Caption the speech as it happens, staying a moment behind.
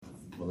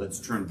Well,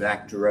 let's turn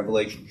back to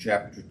Revelation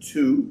chapter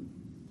 2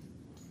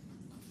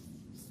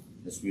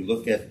 as we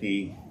look at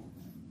the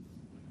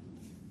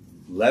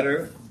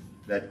letter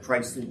that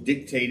Christ had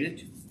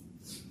dictated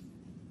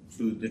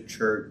to the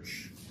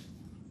church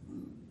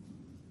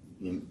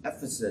in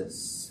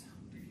Ephesus.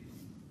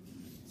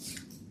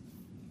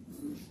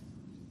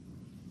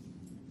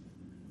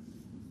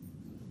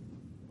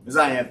 As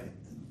I have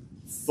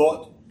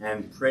thought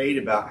and prayed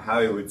about how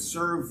I would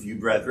serve you,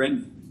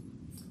 brethren,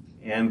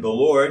 and the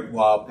Lord,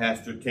 while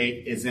Pastor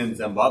Tate is in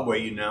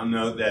Zimbabwe, you now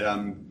know that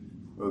I'm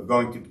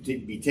going to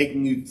be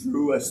taking you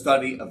through a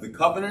study of the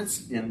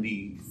covenants. In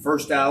the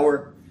first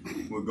hour,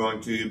 we're going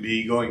to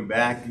be going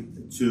back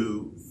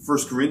to 1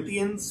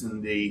 Corinthians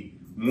in the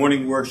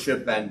morning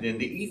worship, and in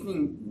the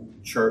evening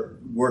church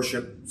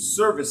worship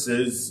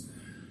services,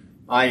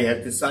 I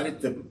have decided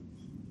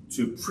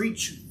to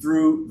preach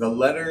through the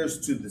letters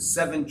to the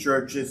 7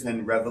 churches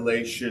in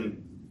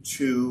Revelation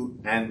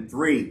 2 and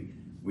 3.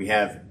 We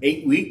have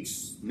 8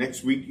 weeks.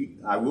 Next week,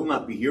 I will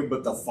not be here,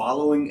 but the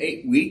following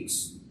 8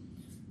 weeks,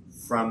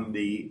 from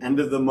the end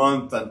of the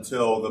month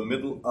until the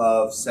middle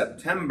of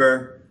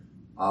September,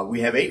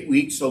 we have 8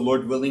 weeks. So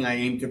Lord willing, I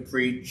aim to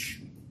preach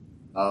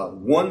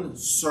one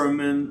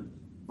sermon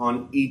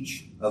on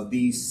each of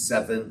these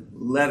 7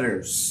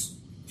 letters.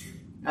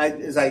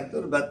 As I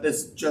thought about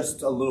this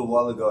just a little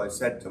while ago, I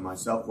said to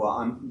myself,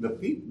 well,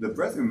 the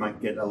brethren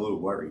might get a little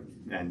worried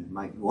and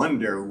might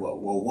wonder,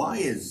 well, why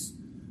is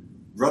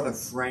Brother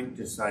Frank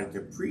decided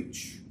to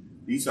preach?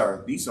 These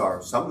are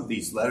some of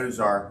these letters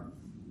are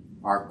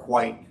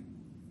quite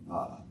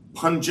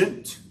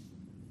pungent,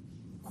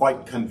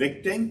 quite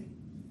convicting,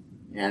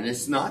 and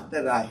it's not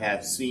that I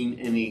have seen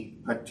any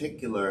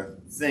particular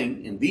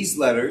thing in these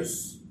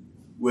letters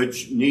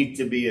which need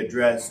to be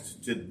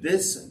addressed to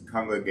this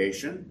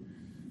congregation.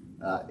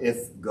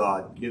 If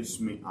God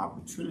gives me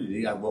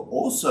opportunity, I will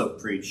also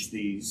preach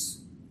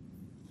these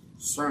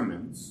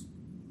sermons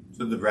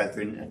to the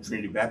brethren at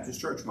Trinity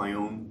Baptist Church, my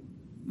own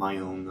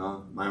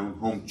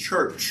home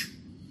church.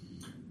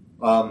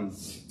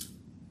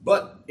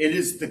 But it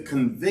is the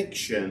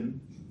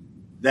conviction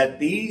that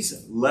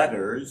these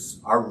letters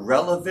are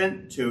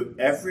relevant to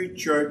every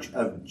church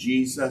of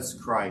Jesus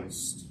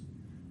Christ.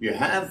 You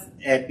have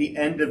at the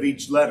end of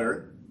each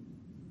letter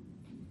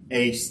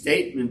a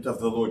statement of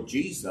the Lord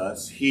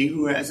Jesus. He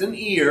who has an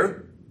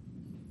ear,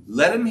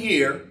 let him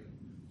hear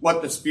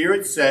what the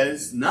Spirit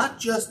says, not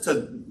just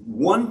to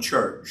one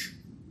church,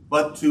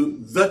 but to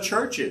the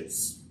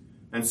churches.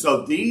 And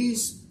so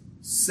these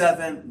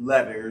 7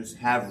 letters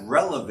have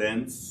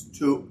relevance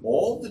to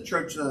all the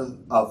churches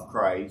of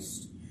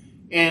Christ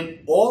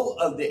in all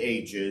of the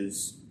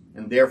ages,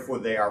 and therefore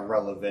they are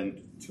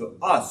relevant to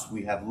us.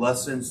 We have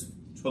lessons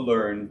to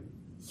learn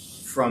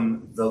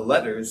from the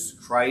letters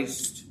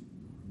Christ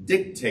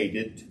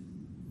dictated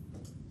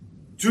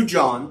to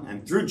John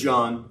and through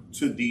John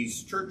to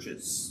these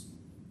churches.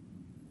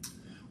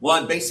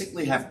 Well, I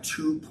basically have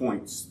 2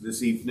 points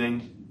this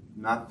evening,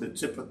 not the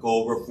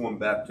typical Reformed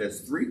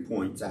Baptist 3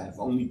 points. I have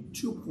only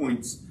 2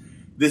 points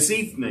this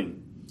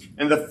evening.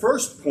 And the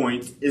first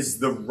point is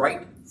the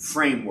right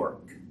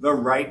framework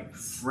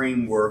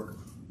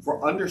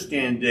for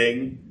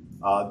understanding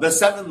the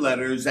 7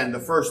 letters and the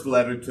first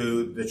letter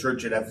to the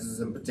church at Ephesus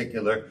in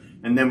particular.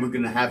 And then we're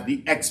going to have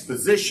the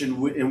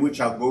exposition in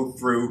which I'll go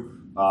through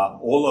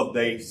all of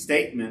the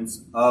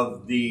statements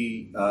of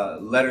the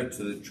letter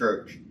to the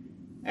church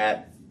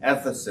at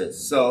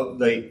Ephesus. So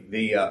the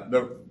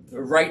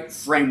right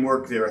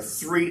framework, there are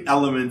 3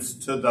 elements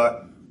to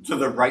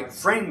the right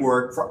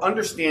framework for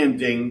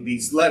understanding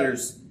these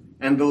letters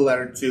and the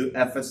letter to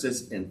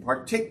Ephesus in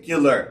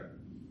particular.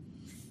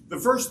 The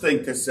first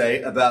thing to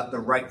say about the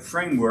right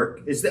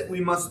framework is that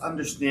we must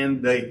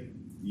understand the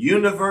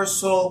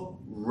universal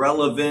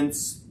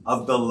relevance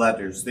of the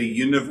letters. The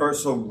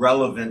universal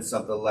relevance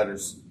of the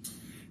letters.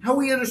 How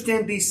we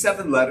understand these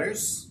 7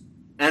 letters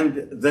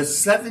and the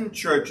 7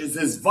 churches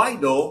is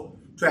vital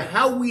to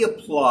how we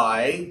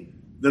apply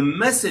the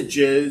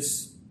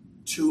messages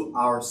to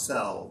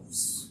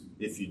ourselves.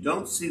 If you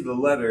don't see the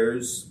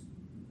letters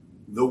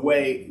the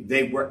way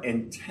they were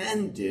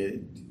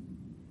intended,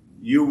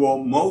 you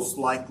will most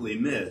likely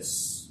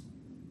miss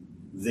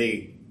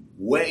the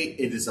way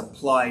it is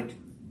applied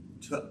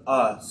to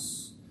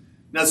us.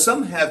 Now,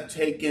 some have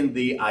taken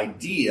the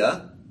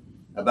idea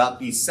about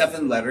these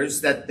 7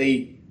 letters that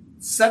the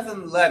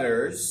 7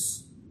 letters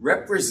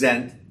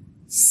represent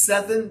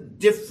 7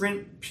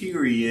 different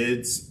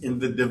periods in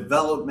the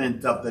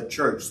development of the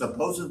church.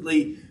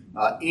 Supposedly,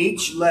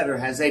 each letter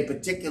has a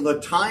particular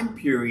time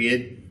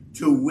period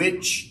to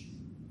which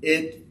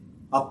it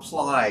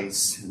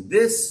applies.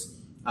 This,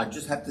 I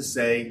just have to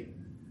say,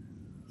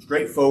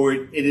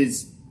 straightforward, it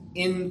is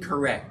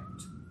incorrect.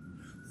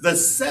 The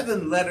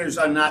 7 letters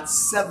are not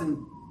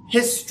 7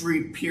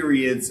 history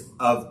periods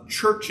of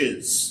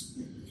churches.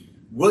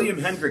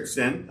 William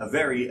Hendrickson, a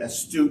very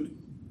astute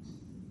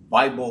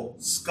Bible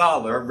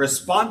scholar,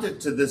 responded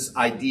to this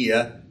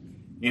idea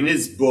in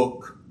his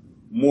book,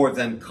 More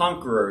Than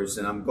Conquerors,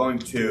 and I'm going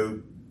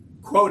to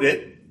quote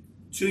it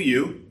to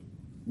you.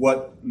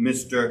 what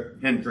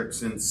Mr.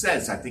 Hendrickson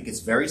says. I think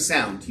it's very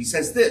sound. He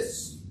says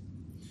this: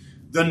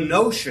 the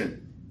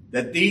notion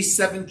that these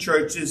 7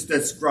 churches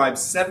describe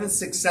 7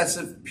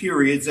 successive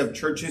periods of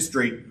church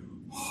history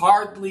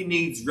hardly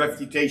needs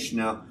refutation.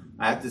 Now,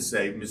 I have to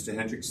say, Mr.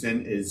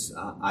 Hendrickson is,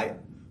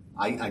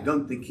 I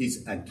don't think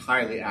he's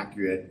entirely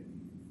accurate.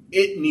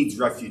 It needs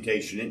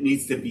refutation. It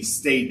needs to be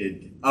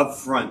stated up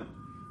front,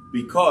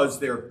 because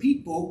there are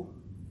people,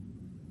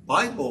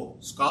 Bible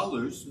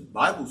scholars,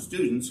 Bible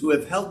students, who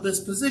have held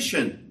this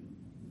position.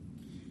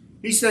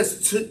 He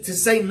says to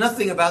say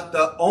nothing about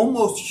the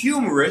almost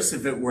humorous,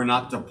 if it were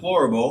not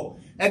deplorable,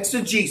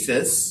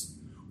 exegesis,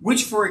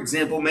 which, for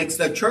example, makes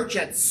the church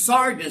at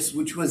Sardis,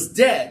 which was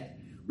dead,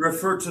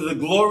 refer to the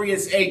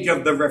glorious age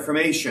of the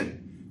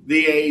Reformation,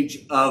 the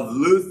age of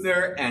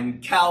Luther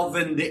and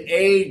Calvin, the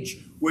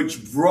age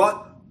which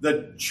brought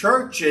the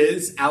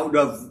churches out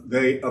of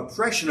the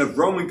oppression of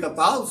Roman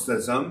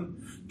Catholicism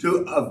to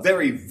a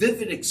very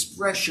vivid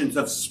expressions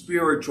of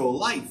spiritual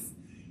life.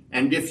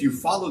 And if you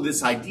follow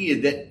this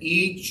idea that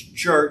each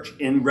church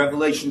in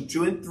Revelation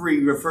 2 and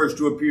 3 refers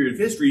to a period of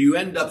history, you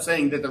end up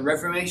saying that the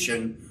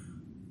Reformation,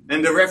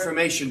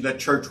 the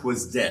church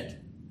was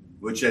dead,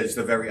 which is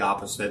the very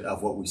opposite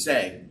of what we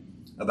say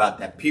about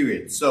that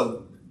period.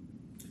 So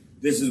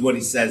this is what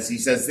he says. He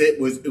says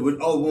it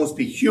would almost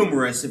be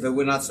humorous, if it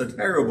were not so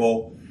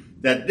terrible,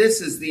 that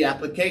this is the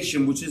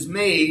application which is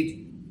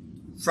made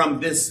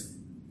from this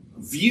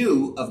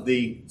view of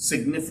the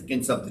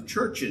significance of the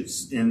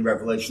churches in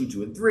Revelation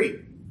 2 and 3.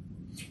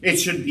 It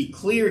should be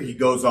clear, he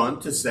goes on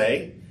to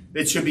say,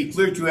 it should be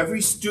clear to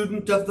every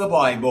student of the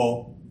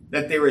Bible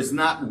that there is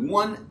not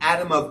one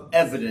atom of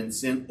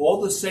evidence in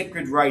all the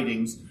sacred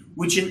writings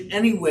which in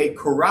any way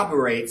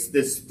corroborates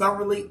this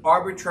thoroughly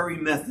arbitrary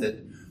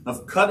method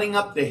of cutting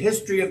up the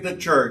history of the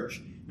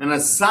church and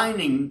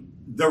assigning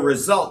the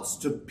results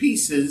to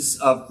pieces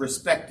of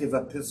respective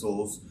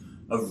epistles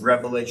of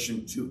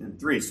Revelation 2 and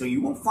 3. So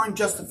you won't find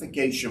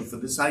justification for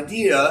this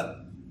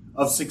idea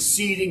of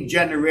succeeding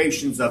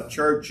generations of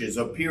churches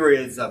or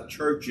periods of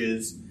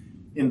churches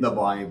in the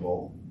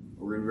Bible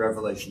or in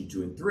Revelation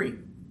 2 and 3.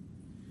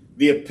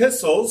 The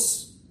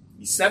epistles,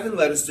 the 7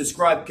 letters,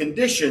 describe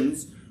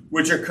conditions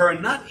which occur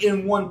not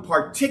in one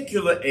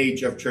particular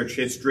age of church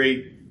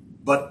history,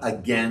 but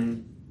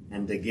again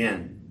and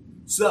again.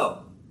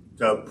 So,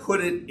 to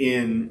put it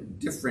in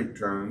different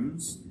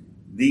terms,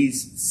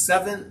 these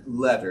 7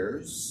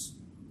 letters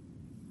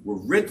were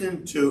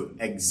written to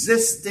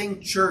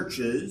existing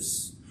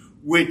churches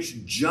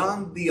which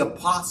John the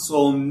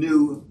Apostle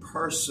knew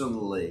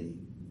personally.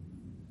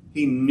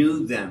 He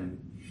knew them.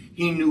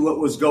 He knew what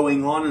was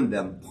going on in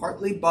them,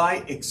 partly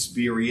by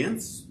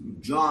experience.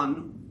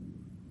 John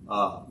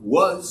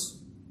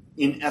was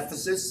in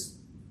Ephesus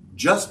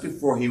just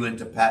before he went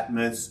to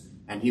Patmos,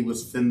 and he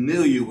was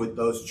familiar with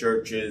those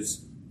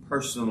churches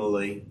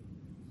personally.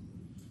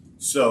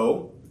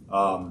 So,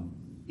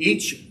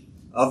 each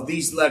of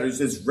these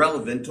letters is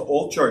relevant to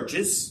all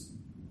churches,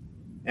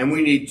 and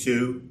we need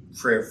to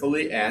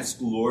prayerfully ask,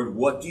 Lord,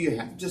 what do you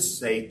have to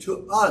say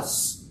to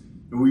us?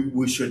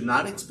 We should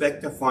not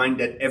expect to find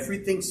that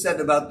everything said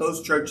about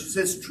those churches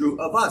is true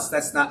of us.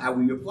 That's not how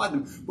we apply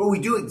them. But we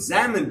do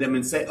examine them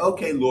and say,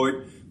 okay,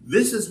 Lord,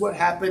 this is what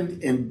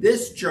happened in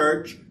this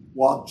church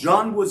while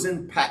John was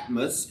in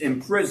Patmos,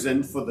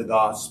 imprisoned for the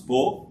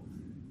gospel.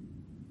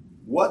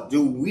 What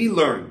do we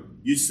learn?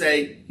 You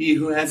say, he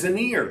who has an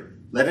ear,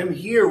 let him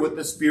hear what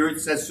the Spirit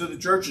says to the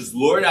churches.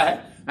 Lord,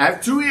 I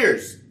have 2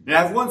 ears and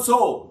I have 1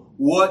 soul.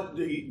 What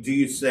do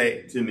you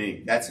say to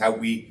me? That's how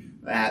we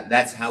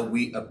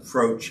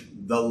approach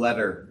the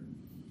letter.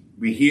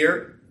 We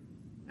hear,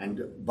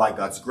 and by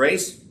God's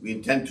grace, we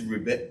intend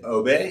to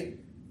obey.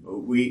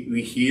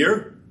 We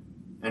hear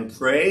and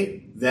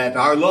pray that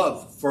our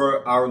love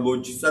for our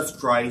Lord Jesus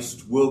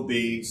Christ will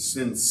be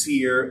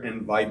sincere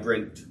and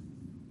vibrant.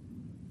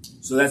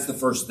 So that's the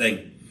first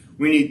thing.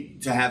 We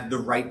need to have the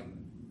right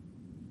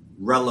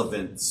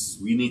relevance.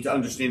 We need to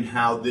understand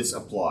how this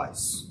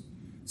applies.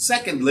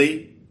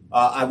 Secondly,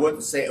 I want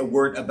to say a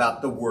word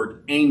about the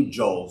word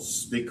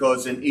angels,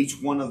 because in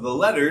each one of the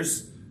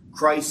letters,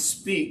 Christ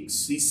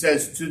speaks. He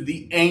says to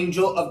the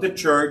angel of the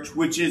church,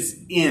 which is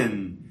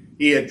in.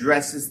 He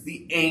addresses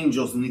the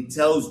angels, and he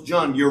tells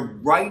John, you're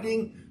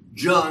writing,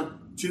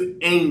 John, to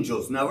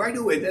angels. Now, right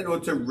away, that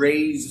ought to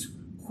raise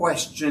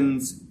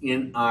questions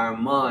in our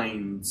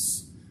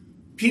minds.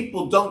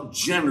 People don't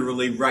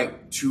generally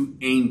write to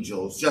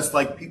angels, just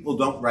like people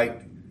don't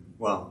write,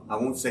 well, I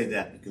won't say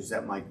that because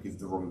that might give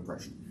the wrong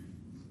impression.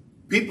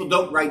 People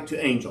don't write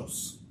to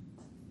angels.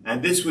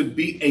 And this would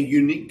be a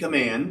unique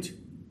command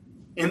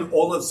in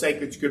all of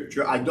sacred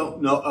scripture. I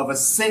don't know of a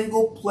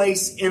single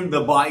place in the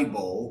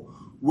Bible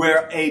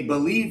where a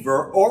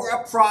believer or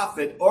a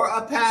prophet or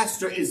a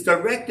pastor is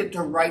directed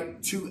to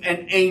write to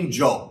an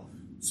angel.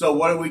 So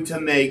what are we to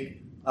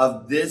make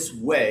of this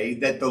way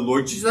that the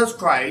Lord Jesus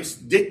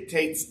Christ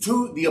dictates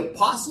to the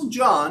Apostle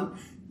John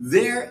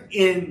there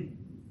on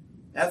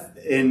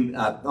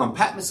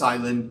Patmos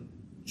Island?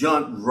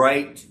 John,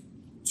 write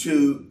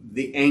to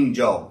the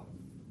angel.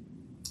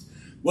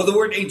 Well, the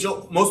word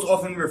angel most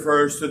often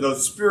refers to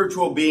those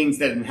spiritual beings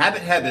that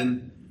inhabit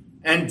heaven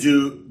and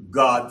do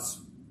God's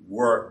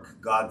work,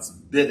 God's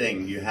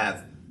bidding. You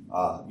have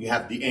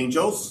the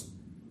angels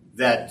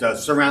that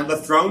surround the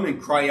throne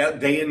and cry out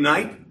day and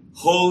night,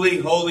 "Holy,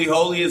 holy,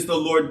 holy is the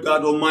Lord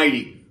God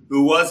Almighty,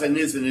 who was and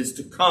is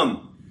to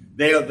come."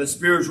 They are the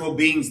spiritual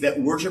beings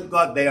that worship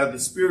God. They are the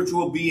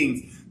spiritual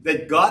beings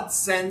that God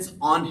sends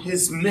on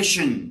his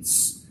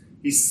missions.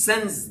 He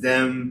sends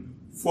them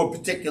for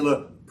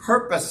particular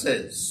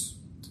purposes.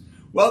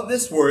 Well,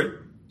 this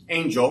word,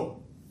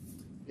 angel,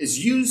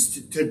 is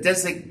used to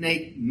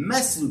designate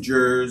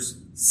messengers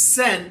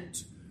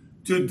sent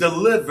to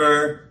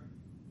deliver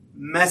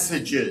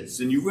messages.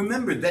 And you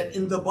remember that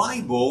in the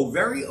Bible,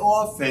 very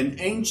often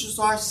angels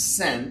are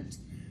sent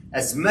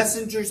as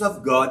messengers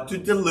of God to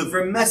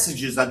deliver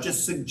messages. I'll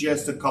just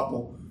suggest a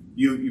couple.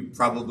 You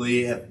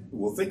probably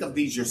will think of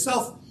these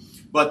yourself,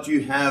 but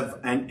you have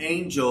an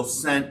angel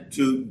sent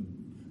to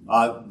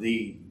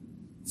the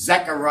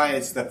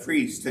Zacharias the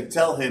priest to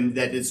tell him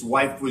that his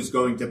wife was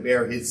going to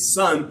bear his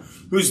son,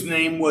 whose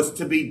name was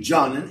to be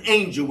John. An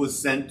angel was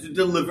sent to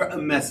deliver a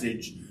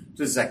message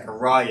to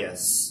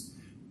Zacharias.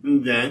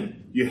 And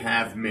then you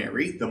have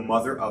Mary, the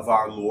mother of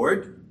our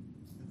Lord.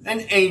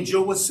 An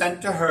angel was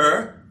sent to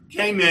her,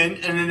 came in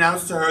and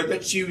announced to her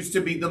that she was to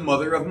be the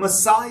mother of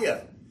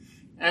Messiah.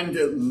 And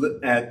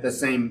at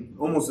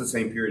almost the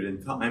same period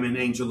in time, an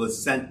angel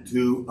is sent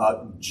to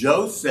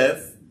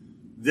Joseph,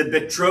 the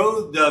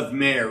betrothed of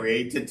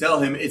Mary, to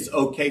tell him it's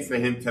okay for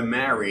him to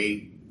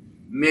marry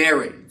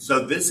Mary.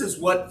 So this is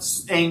what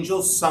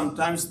angels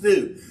sometimes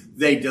do.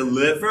 They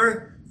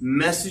deliver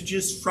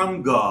messages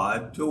from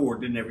God to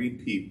ordinary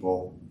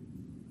people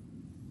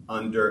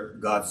under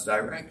God's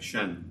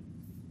direction.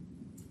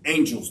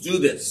 Angels do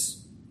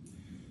this.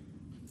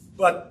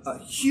 But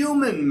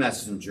human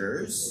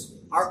messengers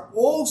are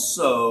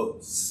also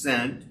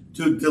sent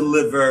to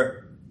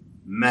deliver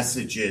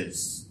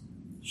messages.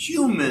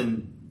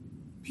 Human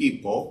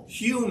people,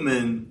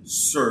 human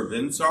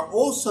servants are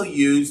also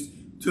used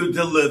to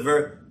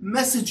deliver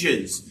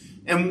messages.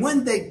 And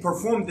when they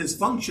perform this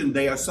function,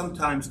 they are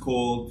sometimes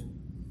called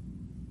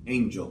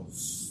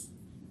angels.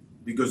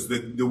 Because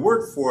the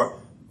word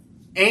for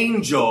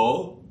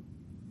angel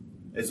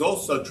is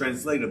also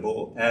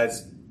translatable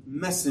as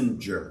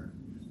messenger.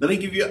 Let me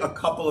give you a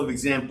couple of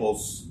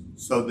examples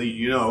so that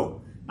you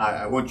know.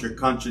 I want your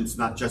conscience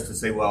not just to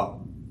say,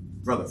 well,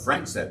 Brother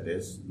Frank said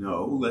this.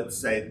 No,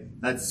 let's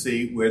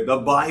see where the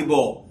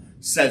Bible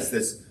says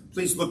this.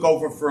 Please look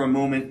over for a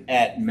moment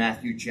at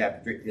Matthew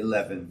chapter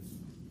 11.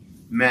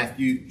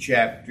 Matthew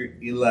chapter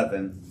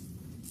 11.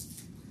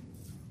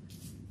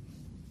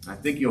 I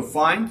think you'll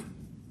find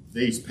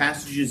these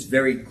passages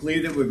very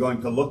clear that we're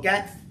going to look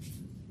at.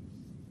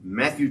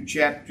 Matthew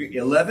chapter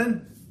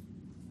 11.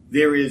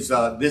 There is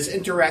this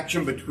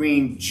interaction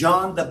between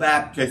John the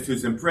Baptist,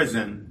 who's in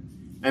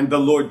prison, and the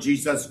Lord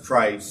Jesus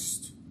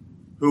Christ,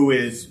 who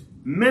is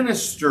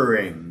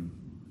ministering.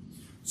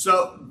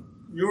 So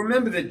you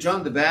remember that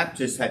John the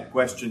Baptist had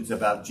questions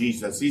about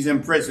Jesus. He's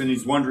in prison.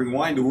 He's wondering,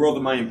 why in the world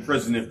am I in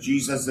prison if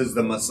Jesus is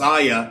the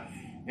Messiah?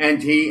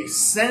 And he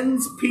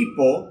sends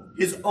people,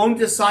 his own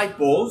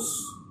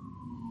disciples,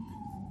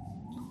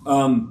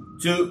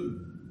 to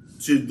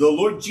the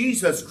Lord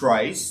Jesus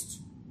Christ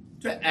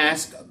to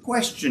ask a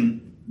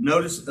question.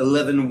 Notice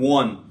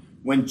 11:1.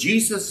 When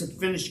Jesus had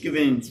finished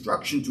giving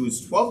instruction to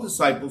his 12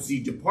 disciples, he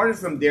departed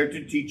from there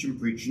to teach and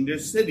preach in their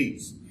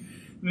cities.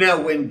 Now,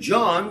 when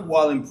John,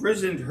 while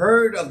imprisoned,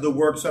 heard of the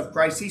works of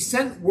Christ, he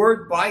sent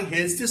word by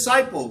his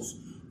disciples.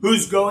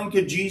 Who's going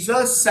to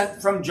Jesus?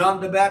 Sent from John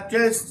the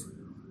Baptist?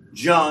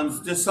 John's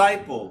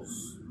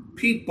disciples.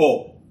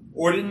 People.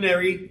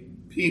 Ordinary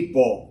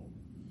people.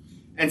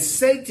 And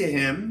said to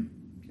him,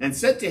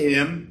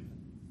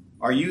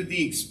 "Are you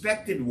the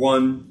expected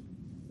one,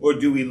 or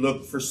do we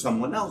look for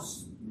someone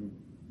else?"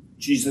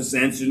 Jesus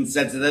answered and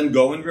said to them,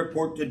 "Go and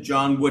report to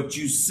John what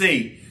you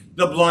see.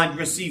 The blind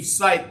receive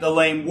sight, the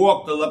lame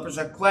walk, the lepers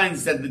are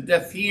cleansed, and the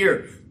deaf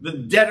hear. The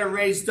dead are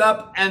raised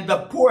up, and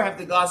the poor have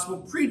the gospel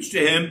preached to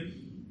him.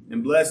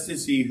 And blessed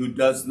is he who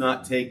does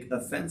not take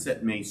offense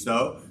at me."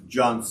 So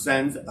John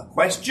sends a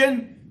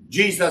question.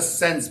 Jesus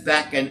sends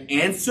back an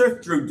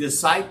answer through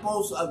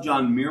disciples of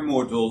John, mere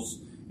mortals.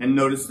 And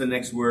notice the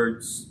next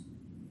words.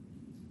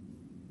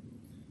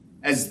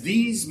 As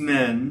these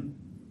men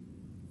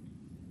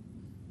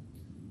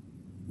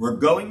were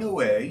going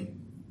away,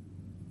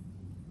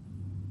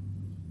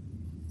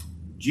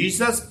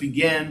 Jesus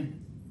began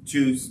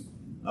to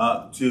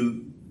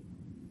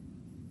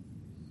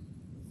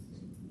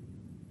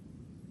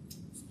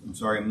I'm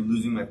sorry, I'm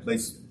losing my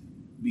place.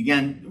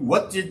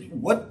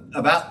 What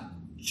about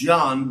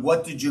John,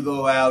 what did you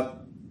go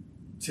out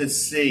to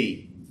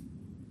see?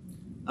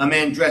 A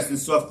man dressed in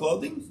soft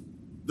clothing?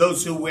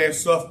 Those who wear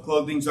soft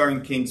clothing are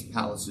in king's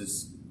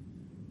palaces.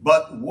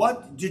 But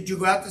what did you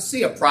go out to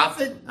see? A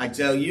prophet? I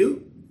tell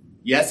you.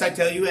 Yes, I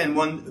tell you. And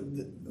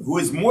one who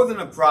is more than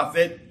a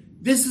prophet.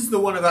 This is the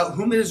one about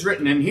whom it is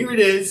written. And here it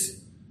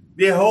is.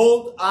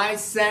 Behold, I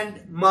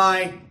send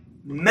my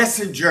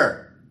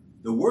messenger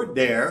The word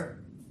there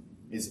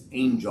is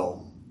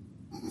angel.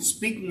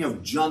 Speaking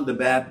of John the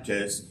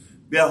Baptist,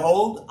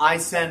 behold, I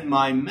send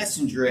my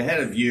messenger ahead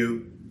of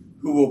you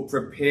who will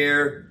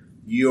prepare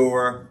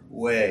your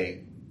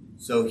way.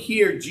 So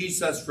here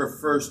Jesus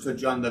refers to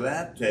John the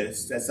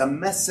Baptist as a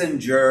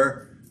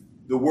messenger.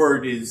 The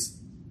word is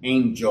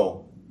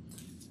angel.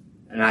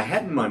 And I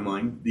had in my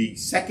mind the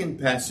second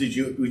passage,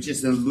 which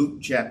is in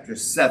Luke chapter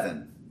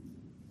 7.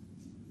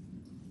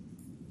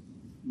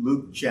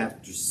 Luke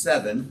chapter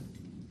 7,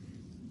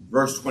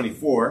 verse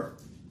 24.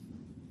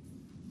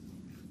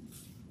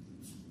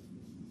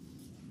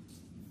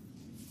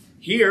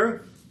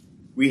 Here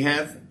we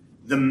have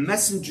the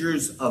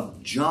messengers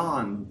of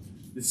John.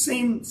 The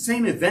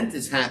same event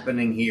is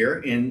happening here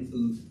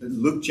in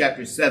Luke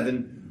chapter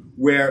 7,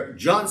 where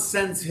John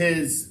sends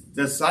his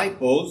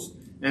disciples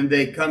and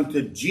they come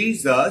to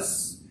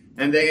Jesus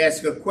and they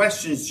ask a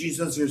question.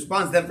 Jesus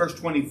responds. Then verse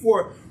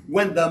 24,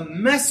 when the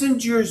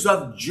messengers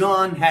of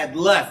John had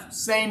left,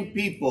 same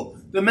people,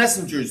 the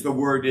messengers, the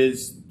word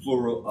is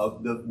plural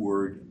of the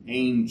word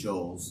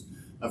angels.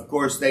 Of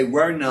course, they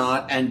were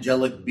not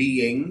angelic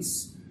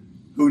beings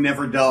who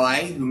never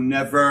die, who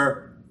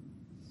never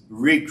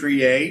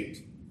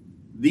recreate.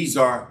 These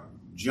are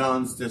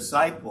John's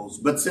disciples.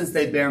 But since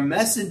they bear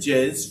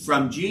messages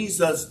from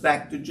Jesus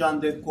back to John,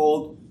 they're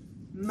called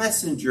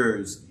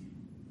messengers,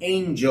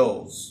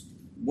 angels.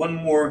 One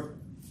more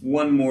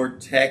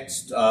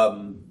text.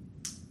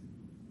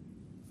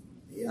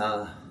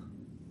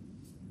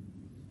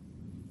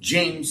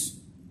 James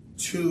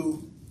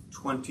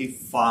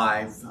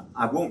 2:25.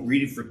 I won't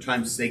read it for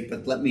time's sake,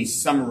 but let me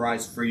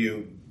summarize for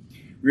you.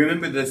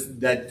 Remember this,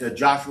 that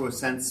Joshua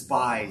sent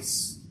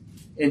spies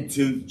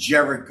into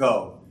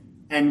Jericho,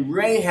 and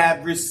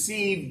Rahab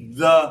received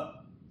the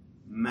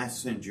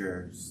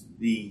messengers,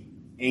 the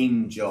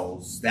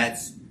angels.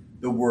 That's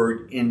the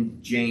word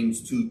in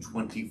James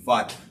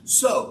 2:25.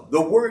 So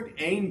the word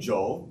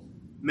angel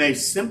may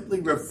simply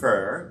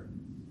refer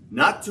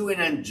not to an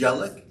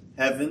angelic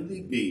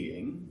heavenly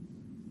being,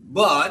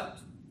 but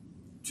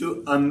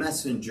to a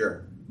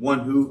messenger,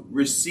 one who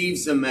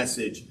receives a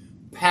message,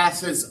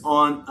 passes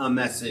on a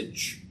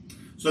message.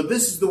 So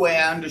this is the way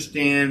I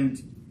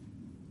understand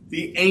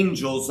the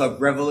angels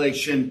of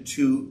Revelation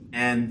 2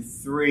 and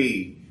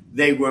 3.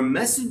 They were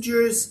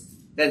messengers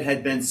that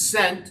had been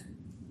sent,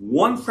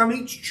 one from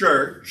each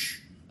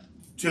church,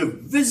 to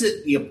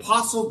visit the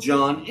Apostle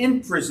John in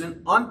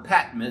prison on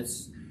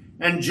Patmos.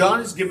 And John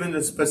is given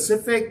the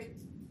specific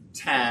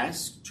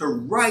task to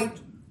write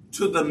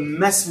to the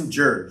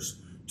messengers,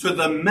 to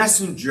the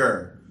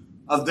messenger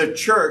of the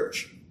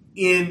church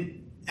in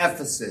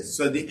Ephesus.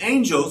 So the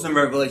angels in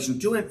Revelation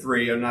 2 and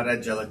 3 are not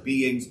angelic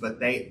beings, but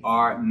they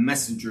are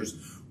messengers,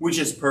 which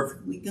is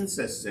perfectly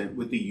consistent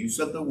with the use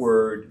of the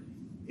word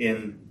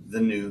in the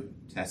New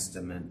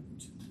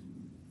Testament.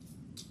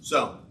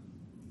 So,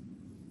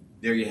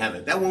 there you have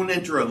it. That won't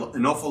enter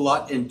an awful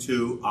lot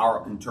into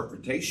our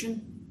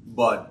interpretation,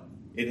 but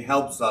it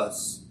helps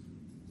us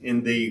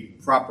in the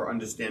proper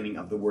understanding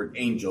of the word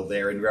angel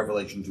there in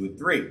Revelation 2 and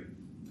 3.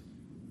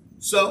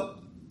 So,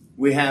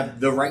 we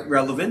have the right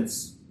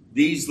relevance.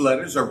 These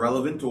letters are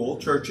relevant to all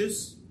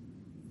churches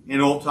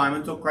in all time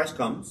until Christ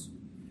comes.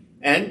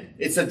 And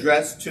it's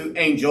addressed to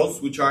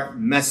angels, which are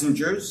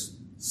messengers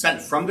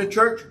sent from the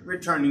church,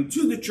 returning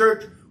to the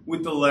church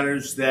with the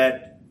letters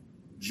that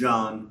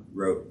John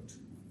wrote.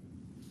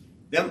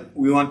 Then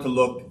we want to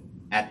look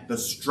at the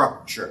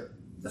structure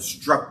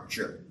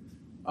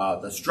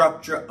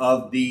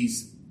of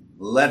these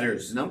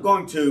letters. And I'm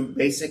going to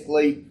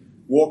basically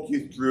walk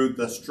you through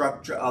the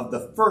structure of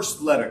the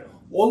first letter.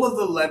 All of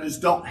the letters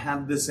don't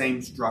have the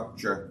same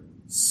structure.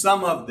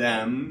 Some of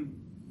them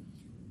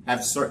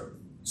have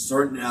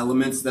certain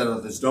elements that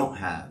others don't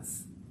have.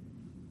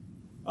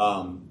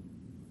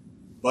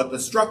 But the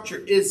structure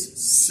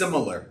is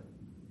similar.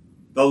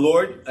 The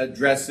Lord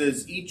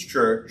addresses each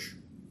church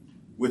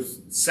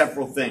with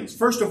several things.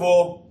 First of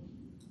all,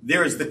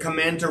 there is the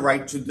command to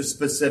write to the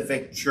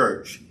specific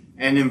church.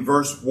 And in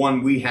verse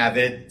 1, we have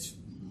it.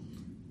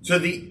 To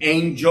the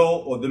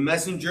angel or the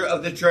messenger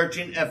of the church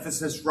in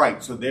Ephesus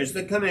write. So there's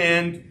the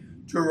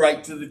command to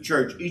write to the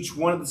church. Each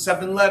one of the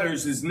 7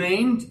 letters is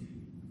named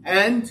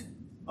and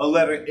a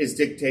letter is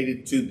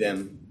dictated to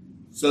them.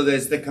 So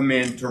there's the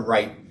command to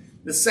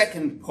write. The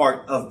second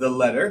part of the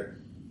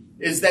letter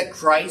is that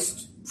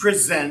Christ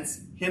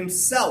presents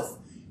himself.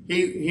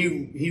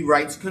 He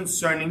writes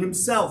concerning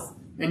himself.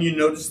 And you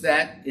notice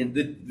that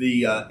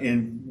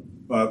in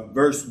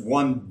verse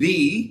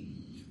 1b,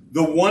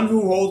 the one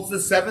who holds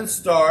the 7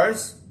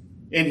 stars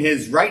in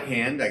his right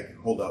hand, I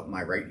hold up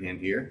my right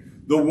hand here,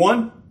 the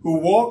one who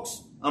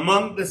walks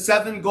among the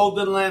 7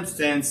 golden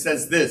lampstands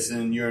says this,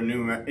 in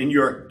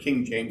your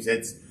King James,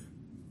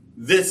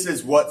 this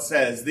is what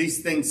says,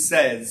 these things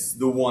says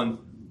the one,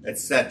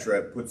 etc.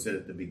 It puts it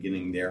at the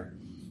beginning there.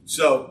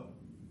 So,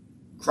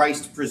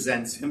 Christ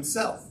presents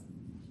himself.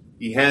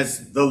 He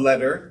has the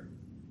letter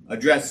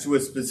addressed to a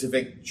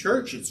specific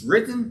church. It's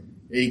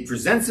written. He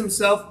presents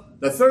himself.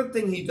 The third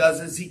thing he does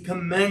is he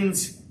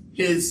commends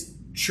his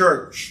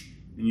church.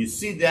 And you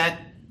see that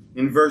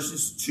in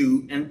verses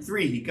 2 and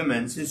 3. He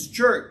commends his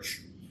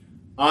church.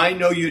 I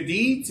know your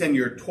deeds and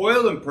your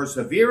toil and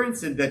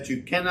perseverance, and that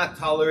you cannot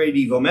tolerate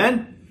evil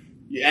men.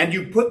 And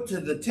you put to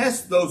the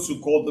test those who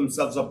call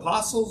themselves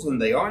apostles,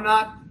 and they are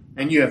not,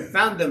 and you have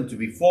found them to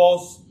be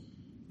false.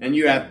 And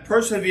you have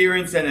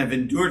perseverance and have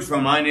endured for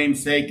my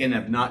name's sake and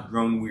have not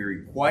grown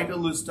weary. Quite a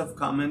list of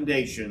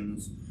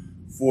commendations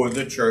for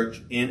the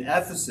church in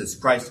Ephesus.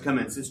 Christ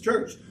commends his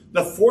church.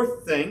 The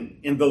fourth thing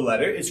in the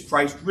letter is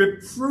Christ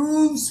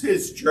reproves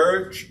his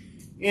church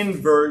in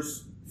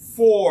verse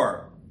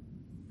 4.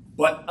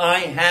 But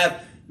I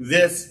have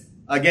this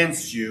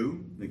against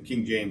you, the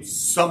King James,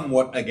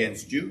 somewhat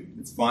against you.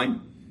 It's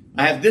fine.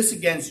 I have this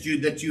against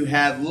you, that you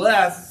have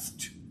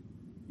left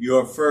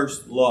your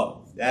first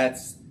love.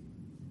 That's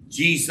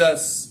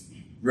Jesus'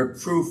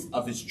 reproof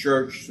of his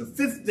church. The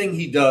fifth thing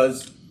he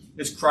does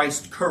is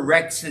Christ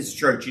corrects his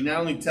church. He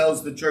not only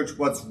tells the church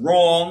what's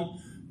wrong,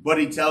 but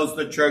he tells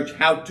the church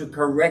how to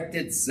correct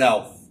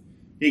itself.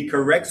 He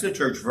corrects the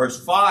church.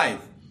 Verse 5.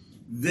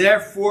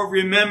 Therefore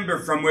remember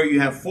from where you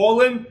have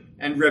fallen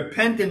and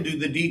repent and do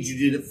the deeds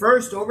you did at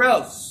first, or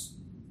else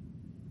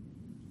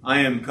I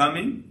am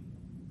coming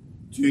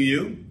to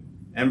you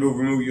and will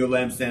remove your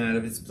lampstand out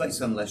of its place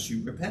unless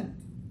you repent.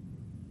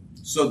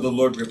 So the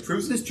Lord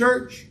reproves his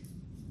church.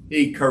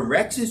 He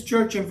corrects his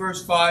church in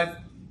verse 5.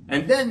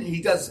 And then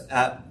he does,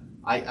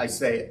 I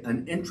say,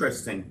 an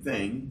interesting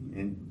thing.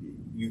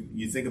 And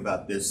you think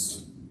about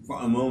this for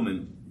a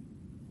moment.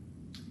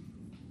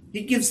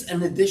 He gives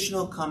an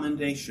additional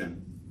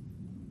commendation.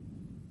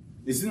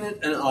 Isn't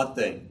it an odd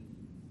thing?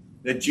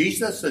 That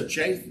Jesus would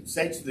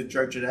say to the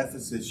church at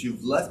Ephesus,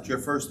 you've left your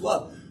first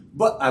love.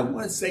 But I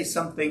want to say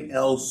something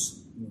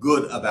else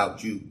good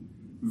about you.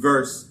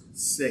 Verse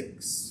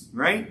 6,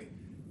 right?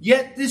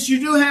 Yet this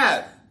you do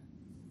have,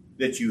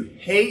 that you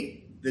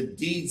hate the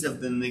deeds of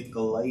the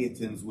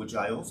Nicolaitans, which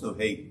I also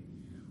hate.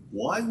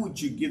 Why would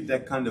you give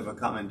that kind of a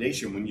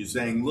commendation when you're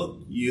saying,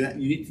 look, you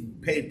need to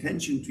pay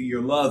attention to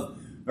your love,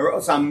 or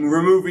else I'm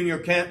removing your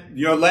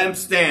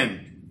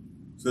lampstand.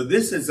 So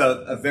this is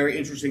a very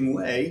interesting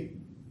way,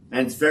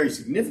 and it's a very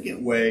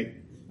significant way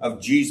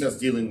of Jesus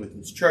dealing with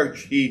his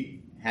church.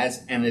 He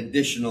has an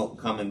additional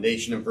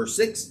commendation in verse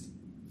 6.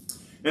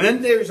 And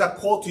then there's a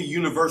call to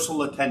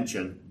universal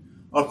attention.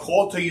 A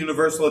call to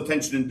universal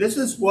attention. And this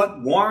is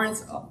what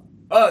warrants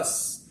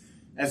us,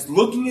 as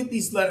looking at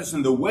these letters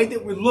and the way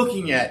that we're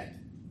looking at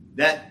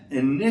that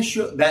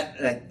initial,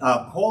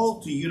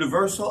 call to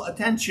universal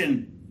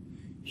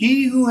attention.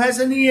 He who has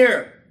an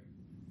ear,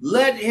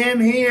 let him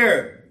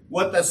hear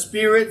what the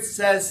Spirit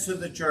says to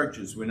the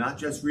churches. We're not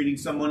just reading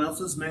someone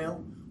else's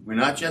mail. We're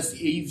not just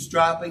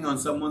eavesdropping on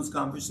someone's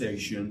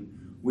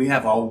conversation. We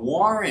have a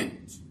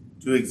warrant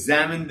to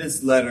examine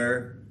this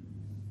letter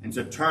and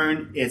to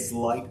turn its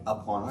light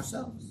upon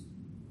ourselves.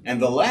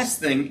 And the last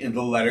thing in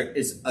the letter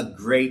is a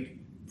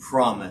great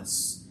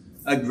promise.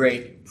 A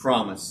great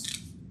promise.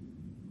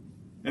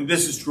 And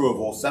this is true of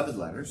all 7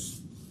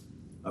 letters.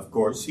 Of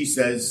course, he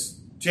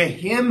says, to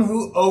him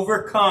who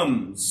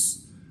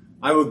overcomes,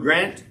 I will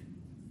grant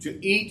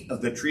to eat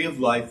of the tree of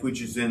life,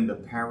 which is in the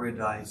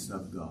paradise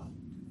of God.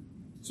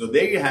 So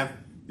there you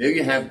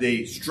have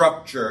the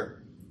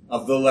structure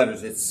of the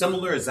letters. It's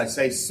similar, as I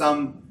say,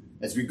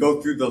 as we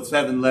go through the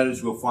 7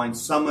 letters, we'll find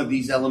some of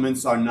these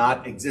elements are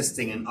not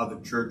existing in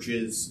other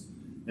churches,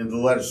 in the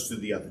letters to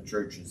the other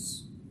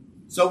churches.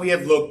 So we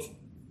have looked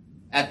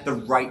at the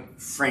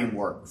right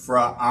framework for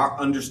our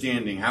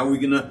understanding. How are we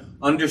going to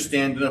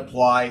understand and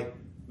apply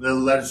the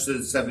letters to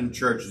the 7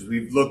 churches?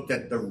 We've looked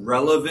at the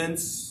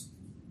relevance.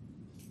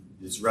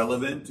 It's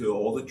relevant to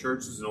all the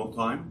churches in all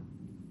time.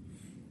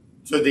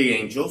 To the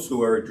angels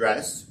who are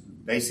addressed,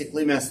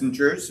 basically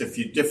messengers. If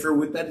you differ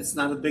with that, it's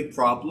not a big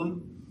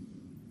problem.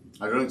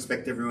 I don't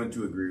expect everyone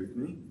to agree with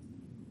me.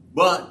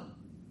 But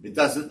it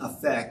doesn't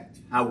affect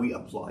how we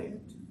apply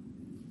it.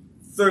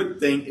 Third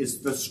thing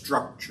is the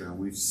structure.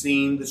 We've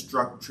seen the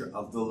structure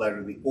of the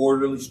letter, the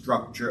orderly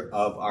structure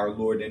of our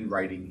Lord in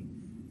writing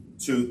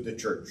to the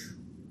church.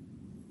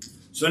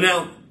 So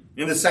now,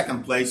 in the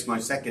second place, my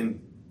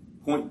second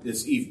point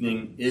this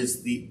evening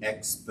is the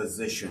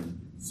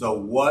exposition.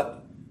 So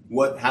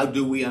how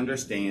do we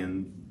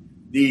understand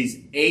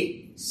these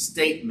 8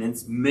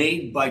 statements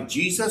made by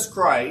Jesus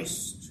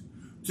Christ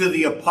to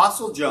the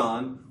Apostle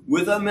John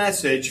with a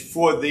message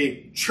for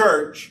the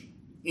church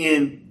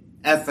in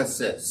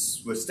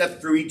Ephesus? We'll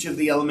step through each of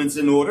the elements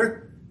in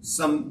order.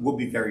 Some will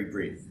be very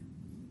brief.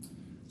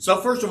 So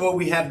first of all,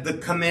 we have the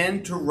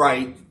command to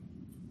write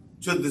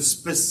to the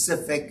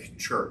specific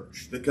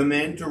church. The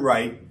command to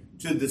write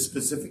to the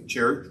specific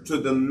church, to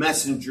the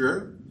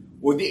messenger,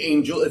 or the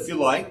angel, if you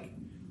like,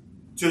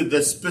 to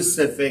the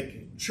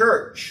specific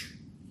church.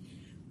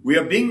 We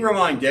are being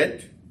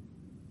reminded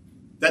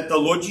that the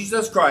Lord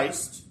Jesus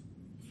Christ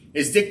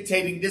is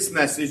dictating this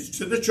message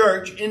to the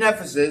church in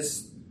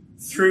Ephesus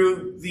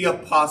through the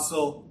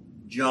Apostle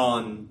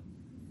John.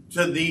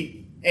 To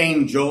the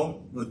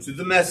angel, or to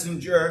the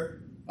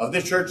messenger of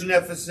the church in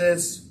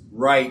Ephesus,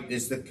 write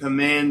is the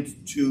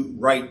command to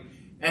write.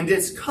 And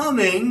it's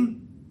coming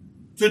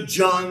to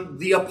John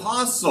the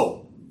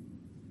Apostle,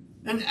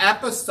 an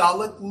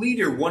apostolic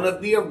leader, one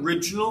of the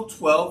original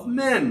 12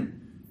 men.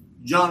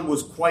 John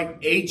was quite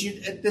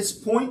aged at this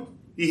point.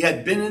 He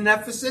had been in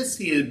Ephesus.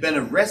 He had been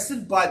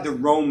arrested by the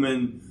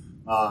Roman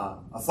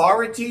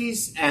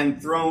authorities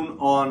and thrown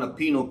on a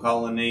penal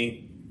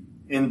colony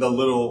in the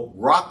little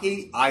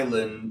rocky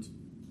island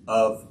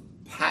of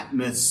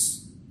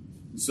Patmos.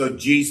 So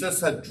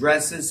Jesus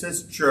addresses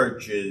his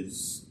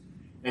churches,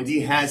 and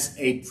he has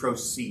a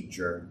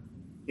procedure.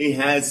 He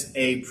has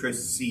a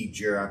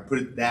procedure. I put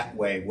it that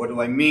way. What do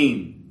I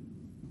mean?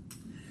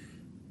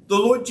 The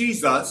Lord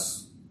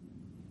Jesus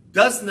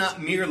does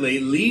not merely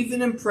leave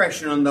an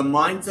impression on the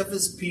minds of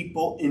his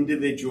people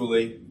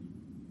individually.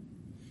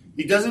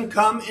 He doesn't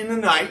come in the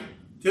night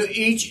to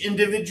each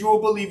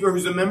individual believer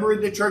who's a member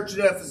of the church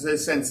at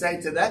Ephesus and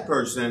say to that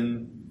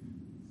person,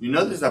 you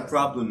know there's a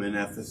problem in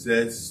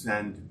Ephesus,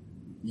 and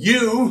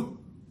you,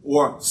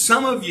 or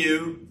some of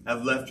you,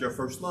 have left your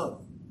first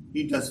love.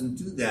 He doesn't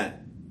do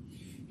that.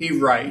 He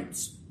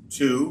writes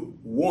to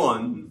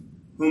one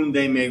whom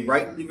they may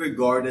rightly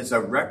regard as a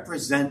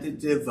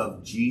representative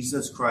of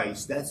Jesus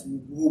Christ. That's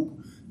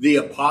who the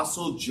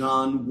Apostle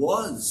John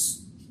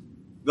was.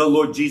 The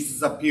Lord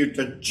Jesus appeared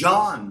to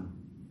John,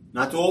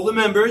 not to all the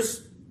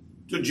members,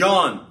 to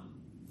John.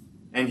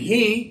 And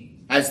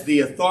he has the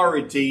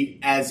authority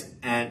as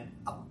an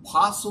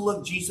apostle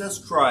of Jesus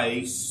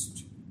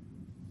Christ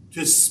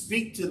to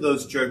speak to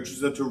those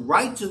churches, or to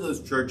write to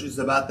those churches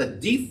about the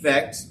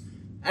defects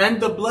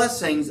and the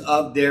blessings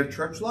of their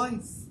church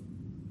life.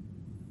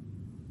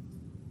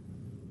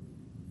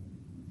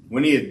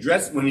 When he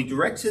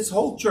directs his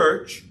whole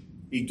church,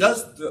 he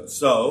does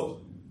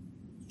so,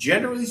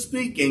 generally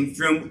speaking,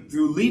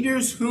 through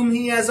leaders whom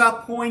he has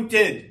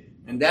appointed.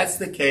 And that's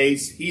the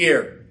case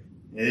here.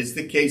 It is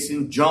the case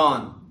in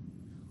John.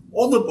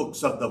 All the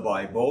books of the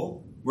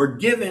Bible were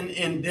given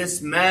in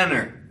this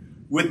manner,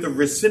 with the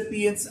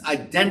recipients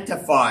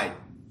identified.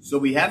 So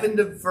we have in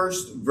the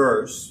first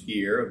verse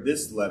here of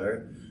this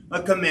letter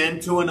a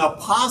command to an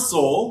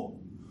apostle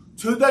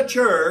to the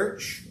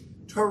church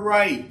to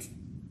write.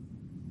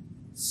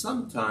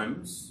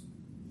 Sometimes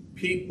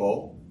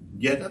people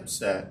get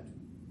upset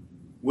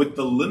with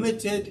the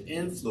limited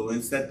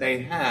influence that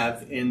they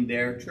have in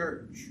their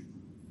church.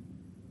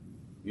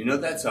 You know,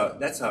 that's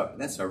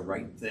a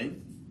right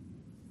thing.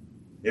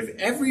 If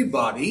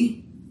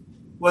everybody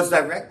was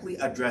directly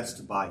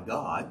addressed by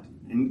God,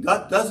 and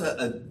God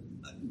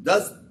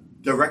does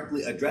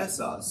directly address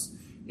us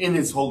in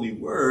his holy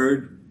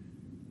word,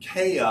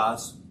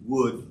 chaos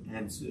would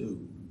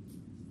ensue.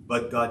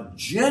 But God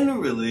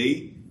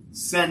generally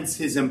sends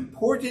his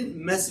important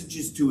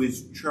messages to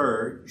his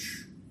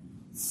church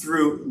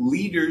through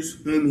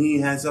leaders whom he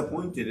has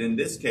appointed, in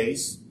this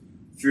case,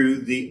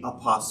 through the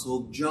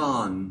Apostle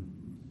John.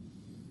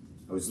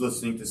 I was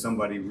listening to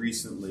somebody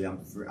recently,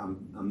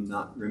 I'm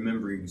not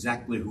remembering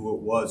exactly who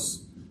it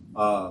was,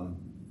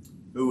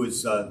 who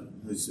was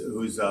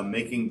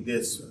making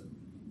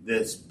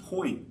this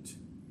point,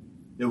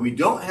 that we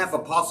don't have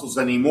apostles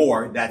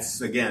anymore.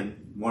 That's,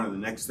 again, one of the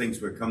next things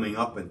we're coming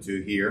up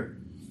into here.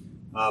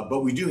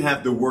 But we do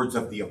have the words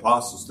of the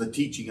apostles, the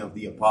teaching of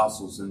the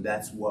apostles, and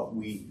that's what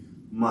we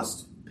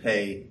must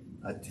pay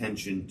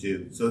attention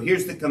to. So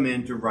here's the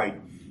command to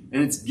write,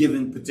 and it's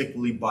given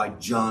particularly by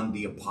John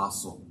the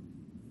Apostle.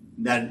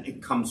 That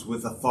it comes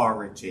with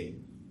authority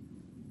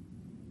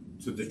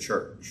to the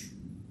church.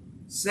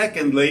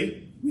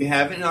 Secondly, we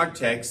have in our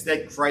text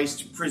that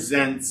Christ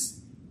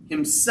presents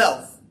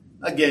himself.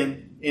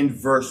 Again, in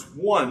verse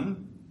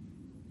 1,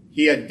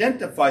 he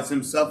identifies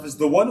himself as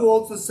the one who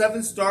holds the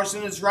 7 stars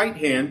in his right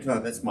hand.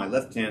 Oh, that's my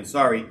left hand,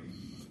 sorry.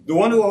 The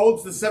one who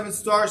holds the 7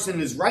 stars in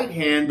his right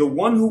hand, the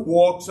one who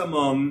walks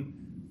among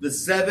the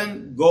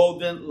 7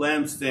 golden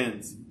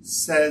lampstands,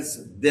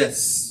 says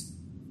this.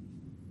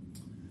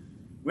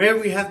 Where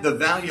we have a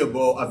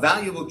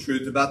valuable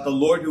truth about the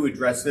Lord who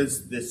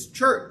addresses this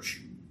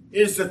church.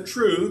 It is a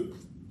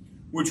truth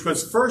which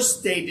was first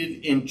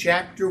stated in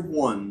chapter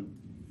 1.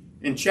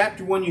 In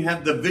chapter 1, you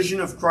have the vision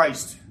of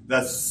Christ,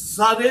 the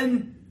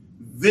sudden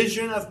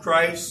vision of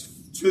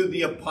Christ to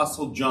the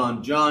Apostle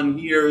John. John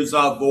hears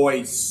a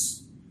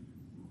voice,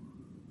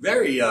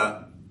 very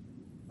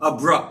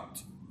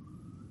abrupt.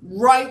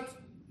 Write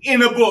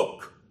in a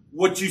book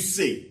what you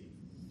see.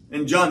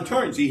 And John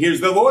turns, he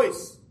hears the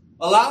voice.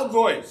 A loud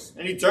voice,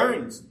 and he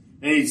turns,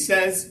 and he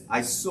says,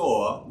 I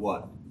saw,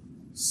 what?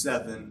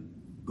 7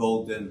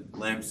 golden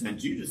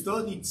lampstands. You just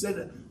thought he'd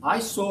said, I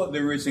saw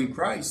there is in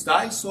Christ.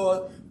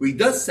 Well, he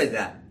does say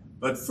that.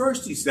 But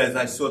first he says,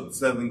 I saw the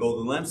 7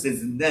 golden lampstands,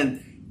 and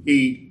then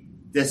he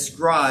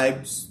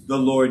describes the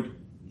Lord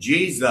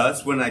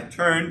Jesus. When I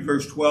turned,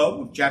 verse 12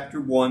 of chapter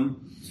 1,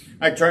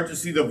 I turned to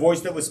see the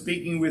voice that was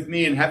speaking with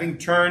me, and having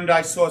turned,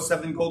 I saw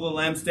 7 golden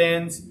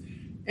lampstands.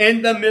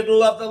 In the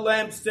middle of the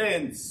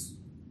lampstands,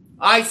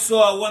 I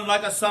saw one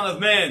like a son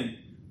of man,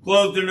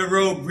 clothed in a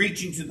robe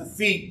reaching to the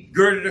feet,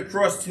 girded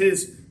across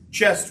his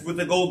chest with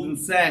a golden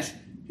sash.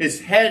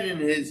 His head and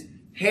his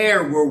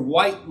hair were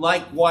white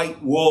like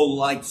white wool,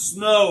 like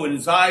snow, and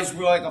his eyes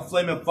were like a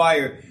flame of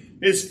fire.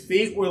 His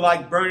feet were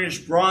like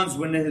burnished bronze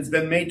when it has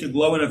been made to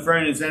glow in a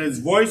furnace, and his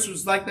voice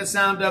was like the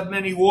sound of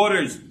many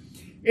waters.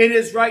 In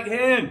his right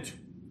hand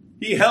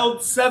he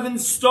held 7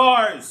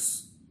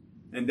 stars,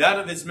 and out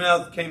of his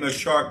mouth came a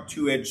sharp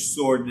 2-edged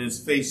sword, and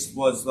his face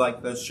was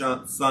like the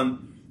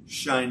sun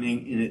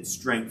shining in its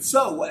strength.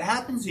 So what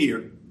happens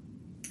here?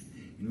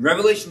 In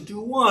Revelation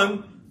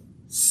 2:1,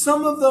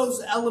 some of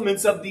those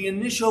elements of the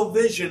initial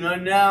vision are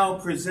now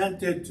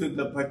presented to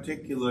the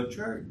particular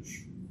church.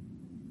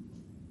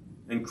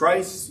 And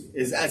Christ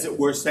is, as it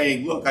were,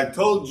 saying, look, I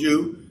told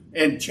you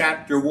in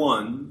chapter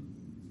 1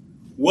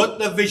 what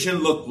the vision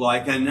looked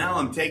like, and now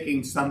I'm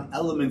taking some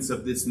elements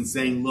of this and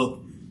saying,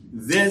 look,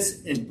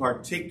 this in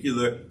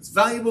particular is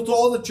valuable to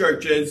all the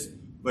churches,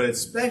 but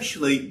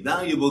especially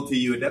valuable to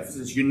you at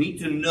Ephesus. You need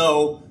to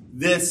know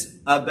this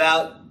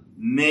about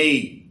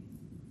me.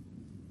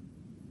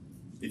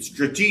 It's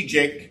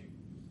strategic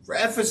for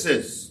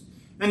Ephesus.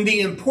 And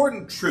the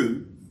important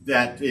truth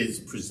that is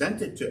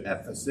presented to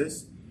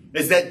Ephesus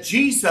is that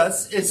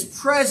Jesus is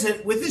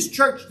present with his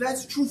church.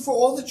 That's true for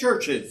all the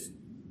churches.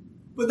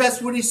 But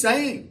that's what he's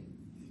saying.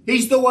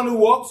 He's the one who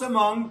walks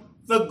among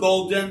the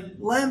golden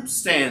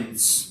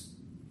lampstands.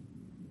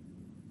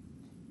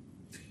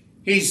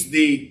 He's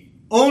the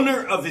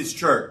owner of his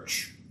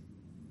church.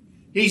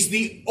 He's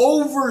the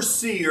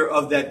overseer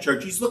of that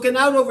church. He's looking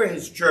out over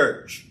his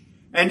church.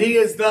 And he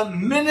is the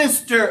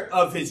minister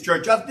of his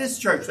church, of this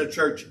church, the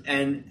church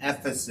in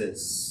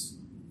Ephesus.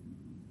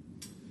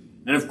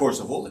 And of course,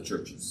 of all the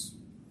churches.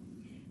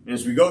 And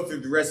as we go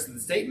through the rest of the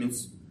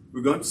statements,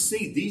 we're going to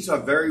see these are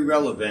very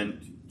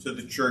relevant to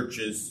the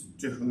churches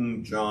to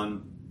whom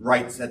John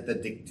writes at the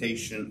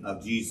dictation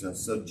of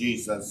Jesus. So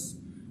Jesus,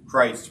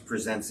 Christ,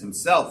 presents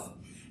himself.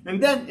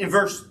 And then in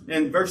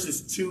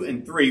verses 2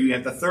 and 3, we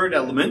have the third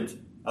element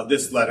of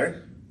this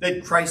letter,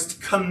 that Christ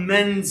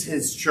commends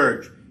his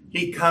church.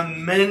 He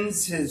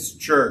commends his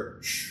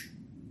church.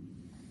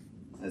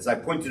 As I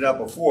pointed out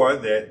before,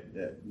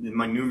 that in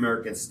my New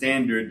American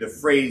Standard, the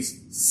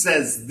phrase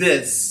 "says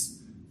this"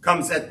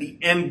 comes at the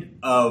end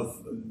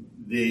of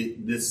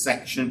this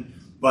section,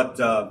 but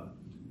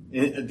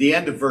at the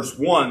end of verse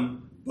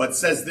 1, but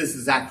 "says this"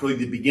 is actually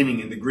the beginning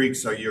in the Greek.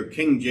 So your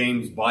King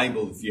James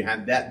Bible, if you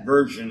have that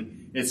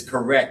version, is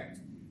correct.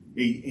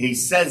 He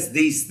says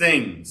these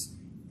things.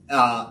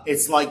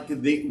 It's like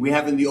we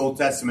have in the Old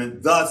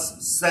Testament,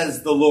 "Thus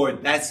says the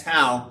Lord." That's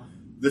how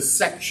the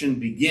section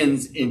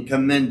begins in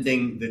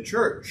commending the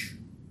church.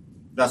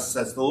 Thus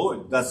says the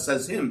Lord. Thus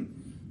says him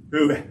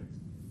who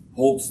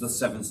holds the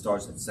 7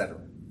 stars, etc.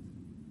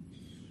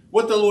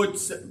 What the Lord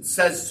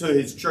says to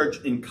his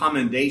church in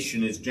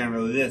commendation is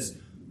generally this: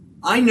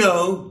 I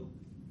know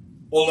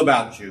all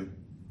about you.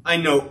 I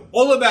know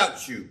all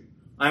about you.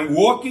 I'm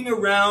walking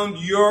around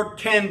your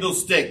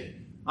candlestick.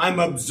 I'm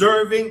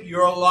observing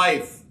your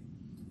life.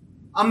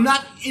 I'm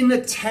not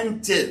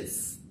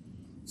inattentive.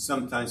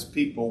 Sometimes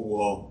people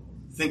will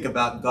think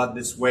about God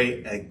this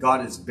way.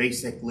 God is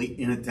basically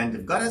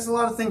inattentive. God has a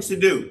lot of things to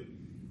do.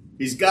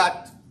 He's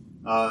got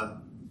all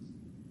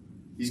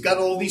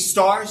these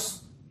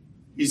stars.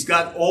 He's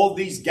got all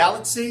these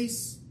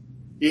galaxies.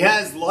 He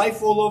has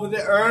life all over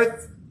the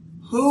earth.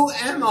 Who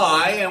am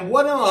I and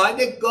what am I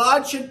that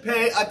God should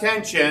pay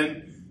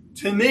attention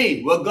to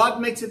me? Well,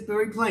 God makes it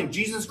very plain.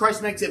 Jesus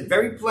Christ makes it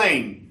very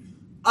plain.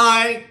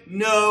 I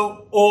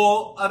know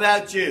all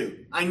about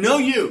you. I know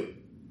you.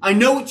 I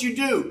know what you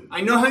do. I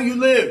know how you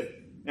live.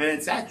 And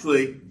it's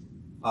actually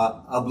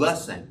a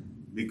blessing,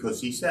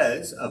 because he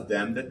says of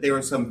them that there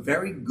are some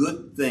very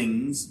good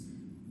things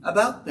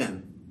about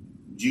them.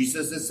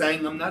 Jesus is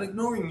saying, I'm not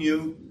ignoring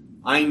you.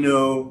 I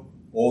know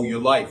all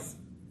your life.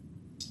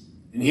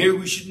 And here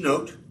we should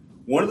note,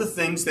 one of the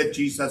things that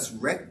Jesus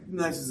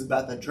recognizes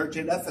about the church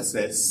at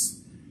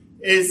Ephesus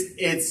is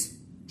its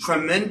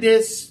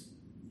tremendous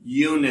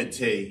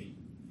unity.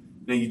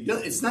 Now,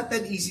 it's not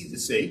that easy to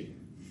see.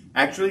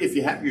 Actually, if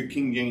you have your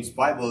King James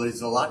Bible,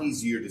 it's a lot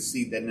easier to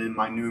see than in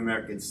my New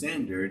American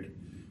Standard,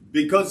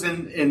 because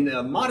in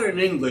modern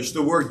English,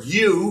 the word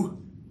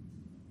you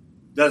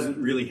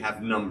doesn't really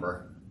have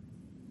number.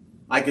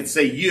 I could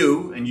say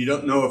you, and you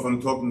don't know if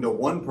I'm talking to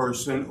one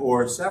person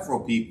or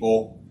several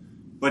people.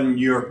 But in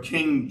your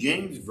King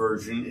James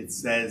Version, it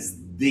says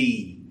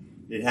thee.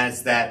 It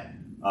has that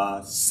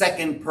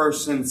second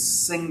person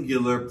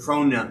singular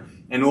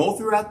pronoun. And all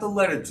throughout the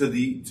letter to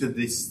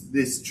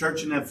this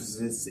church in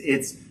Ephesus,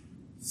 it's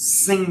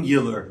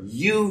singular.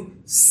 You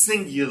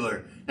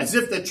singular. As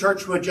if the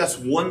church were just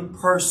one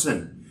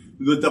person.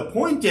 The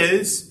point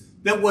is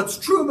that what's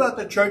true about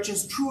the church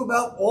is true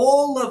about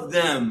all of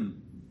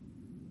them.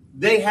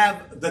 They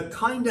have the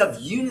kind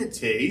of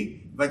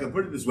unity, if I can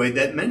put it this way,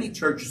 that many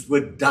churches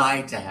would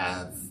die to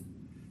have.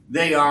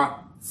 They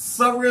are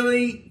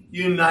thoroughly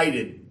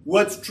united.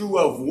 What's true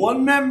of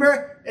one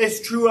member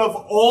is true of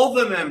all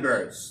the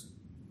members.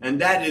 And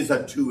that is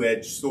a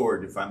two-edged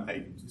sword, if I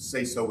might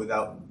say so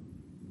without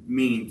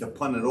meaning to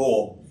pun at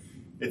all.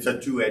 It's a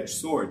two-edged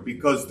sword,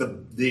 because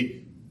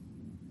the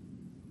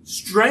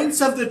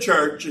strengths of the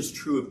church is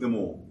true of them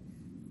all.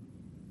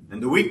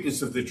 And the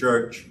weakness of the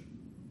church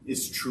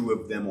is true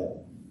of them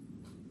all.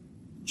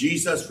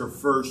 Jesus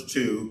refers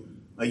to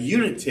a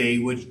unity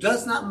which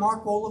does not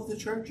mark all of the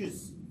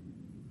churches.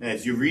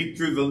 As you read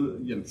through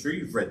I'm sure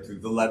you've read through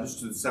the letters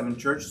to the 7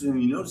 churches,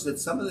 and you notice that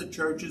some of the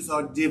churches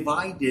are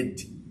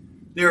divided.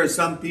 There are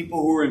some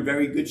people who are in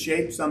very good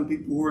shape, some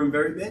people who are in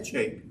very bad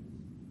shape.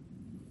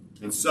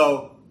 And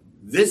so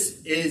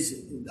this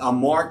is a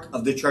mark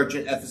of the church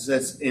at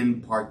Ephesus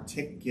in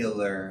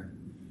particular.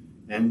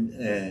 And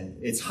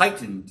it's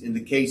heightened in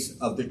the case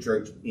of the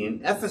church in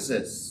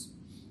Ephesus.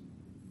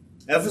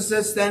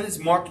 Ephesus then is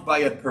marked by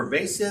a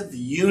pervasive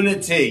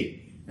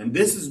unity. And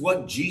this is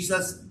what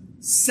Jesus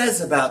says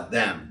about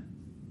them.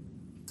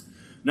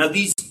 Now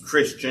these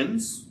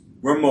Christians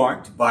were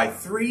marked by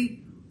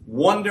 3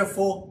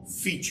 wonderful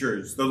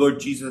features. The Lord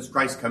Jesus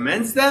Christ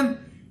commends them.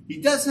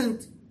 He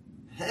doesn't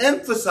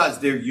emphasize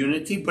their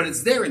unity, but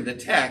it's there in the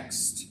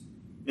text,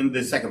 in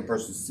the second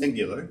person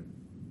singular.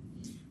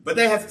 But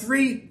they have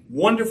 3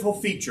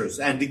 wonderful features,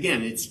 and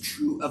again, it's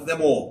true of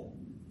them all.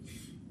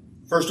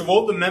 First of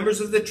all, the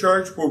members of the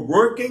church were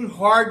working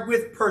hard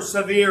with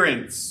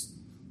perseverance.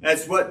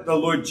 That's what the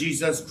Lord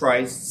Jesus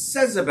Christ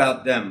says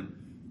about them.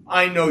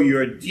 I know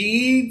your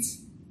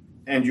deeds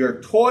and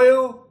your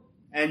toil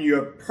and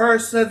your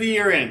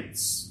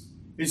perseverance.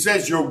 He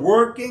says you're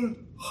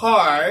working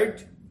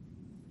hard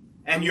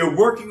and you're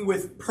working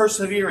with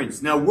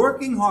perseverance. Now,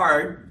 working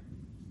hard,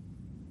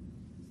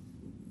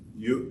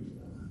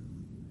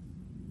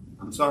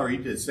 I'm sorry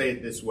to say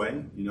it this way.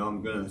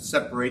 I'm going to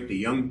separate the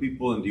young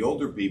people and the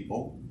older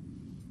people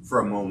for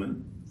a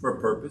moment, for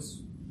a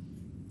purpose.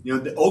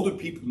 The older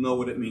people know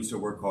what it means to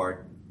work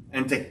hard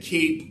and to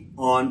keep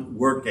on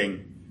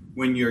working.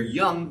 When you're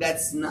young,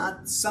 that's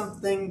not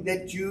something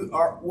that you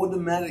are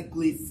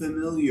automatically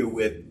familiar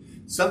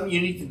with. Something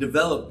you need to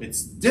develop.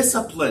 It's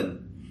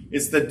discipline.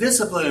 It's the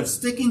discipline of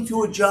sticking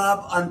to a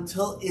job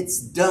until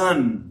it's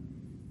done.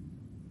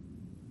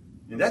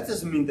 And that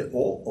doesn't mean that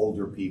all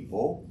older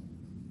people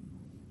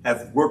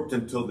have worked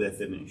until they're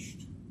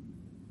finished.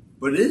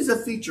 But it is a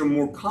feature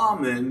more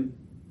common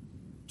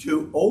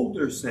to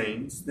older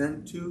saints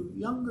than to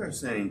younger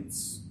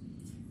saints.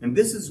 And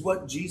this is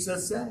what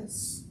Jesus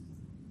says.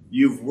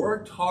 You've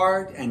worked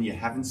hard and you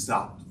haven't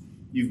stopped.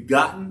 You've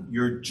gotten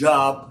your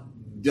job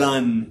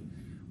done.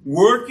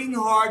 Working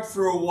hard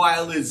for a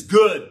while is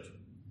good.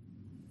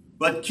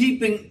 But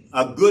keeping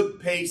a good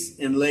pace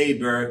in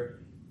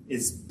labor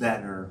is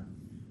better.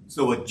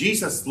 So what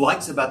Jesus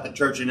likes about the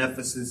church in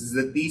Ephesus is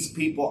that these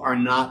people are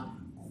not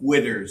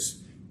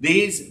quitters.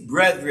 These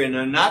brethren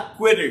are not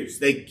quitters.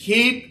 They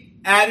keep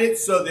at it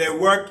so their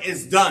work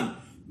is done.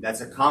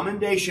 That's a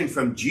commendation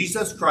from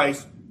Jesus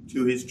Christ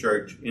to his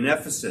church in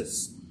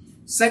Ephesus.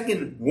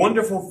 Second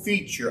wonderful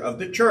feature of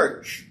the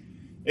church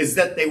is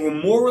that they were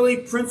morally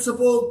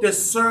principled,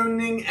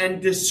 discerning,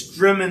 and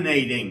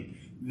discriminating.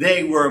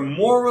 They were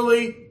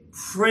morally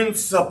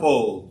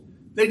principled.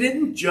 They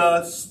didn't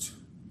just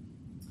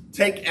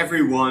take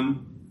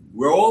everyone.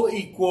 We're all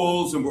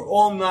equals and we're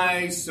all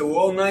nice, so we're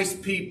all nice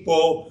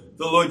people.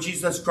 The Lord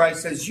Jesus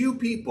Christ says, you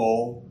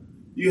people,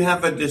 you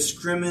have a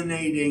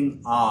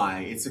discriminating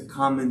eye. It's a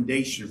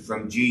commendation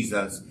from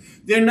Jesus.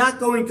 They're not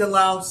going to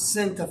allow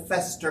sin to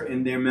fester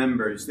in their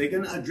members. They're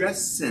going to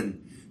address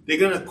sin. They're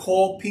going to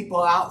call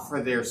people out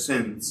for their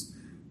sins.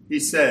 He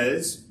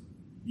says,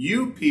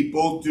 you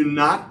people do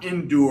not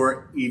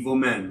endure evil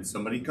men.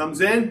 Somebody comes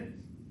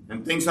in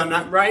and things are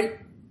not right.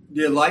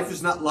 Their life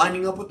is not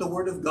lining up with the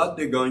word of God.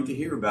 They're going to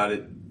hear about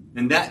it.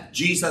 And that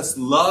Jesus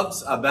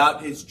loves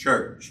about his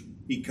church.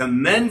 He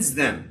commends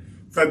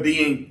them for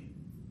being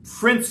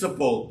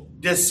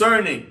principled,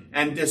 discerning,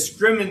 and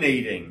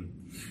discriminating.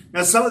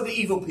 Now, some of the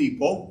evil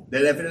people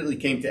that evidently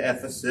came to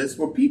Ephesus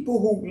were people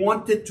who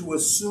wanted to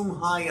assume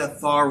high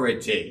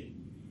authority.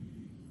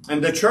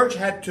 And the church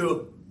had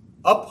to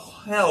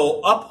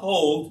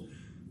uphold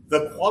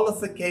the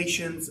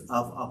qualifications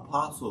of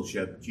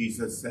apostleship.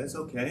 Jesus says,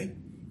 okay,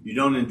 you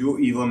don't endure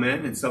evil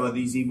men, and some of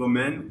these evil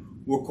men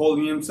were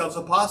calling themselves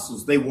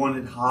apostles. They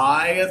wanted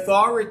high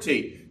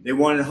authority. They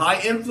wanted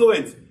high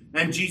influence.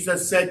 And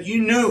Jesus said,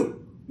 you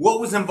knew what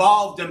was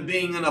involved in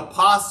being an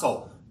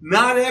apostle.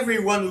 Not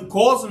everyone who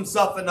calls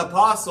himself an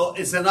apostle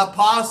is an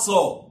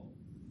apostle.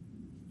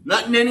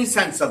 Not in any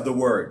sense of the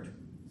word.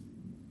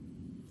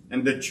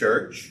 And the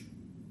church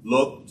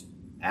looked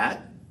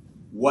at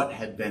what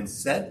had been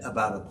said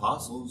about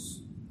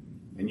apostles.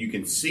 And you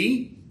can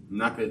see, I'm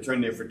not going to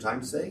turn there for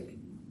time's sake,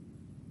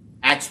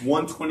 Acts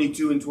 1,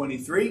 22 and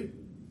 23.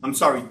 I'm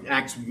sorry,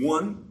 Acts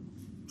 1,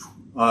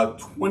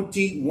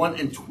 21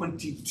 and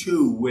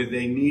 22, where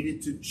they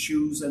needed to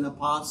choose an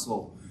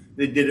apostle.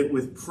 They did it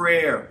with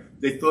prayer.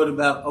 They thought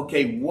about,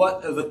 okay,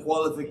 what are the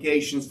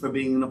qualifications for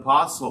being an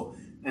apostle?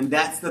 And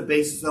that's the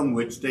basis on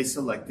which they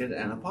selected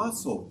an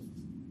apostle.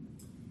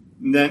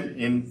 And then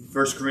in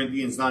 1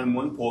 Corinthians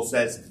 9:1, Paul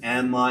says,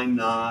 am I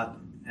not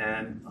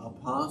an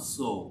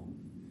apostle?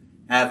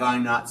 Have I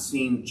not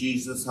seen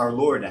Jesus our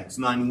Lord? Acts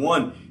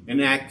 9:1. And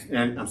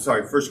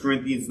 1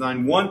 Corinthians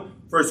 9:1,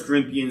 1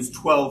 Corinthians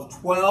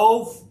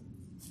 12:12.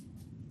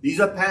 These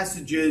are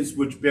passages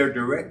which bear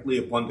directly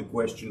upon the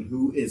question,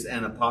 who is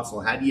an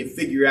apostle? How do you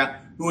figure out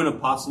who an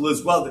apostle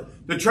is? Well,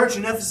 the church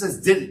in Ephesus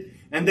did it.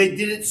 And they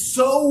did it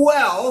so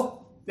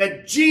well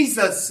that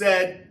Jesus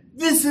said,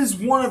 this is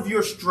one of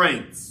your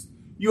strengths.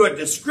 You are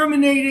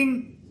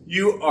discriminating,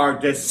 you are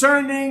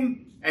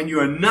discerning, and you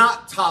are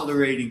not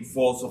tolerating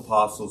false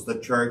apostles. The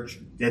church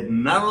did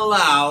not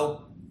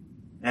allow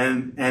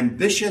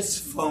ambitious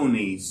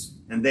phonies,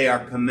 and they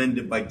are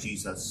commended by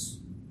Jesus.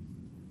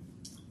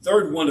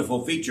 Third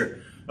wonderful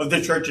feature of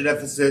the church at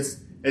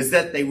Ephesus is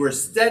that they were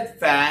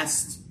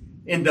steadfast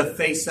in the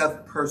face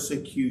of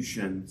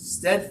persecution.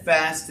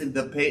 Steadfast in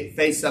the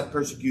face of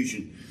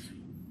persecution.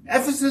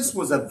 Ephesus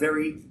was a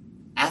very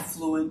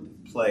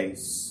affluent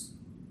place,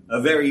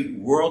 a very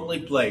worldly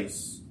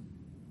place,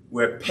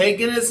 where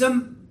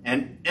paganism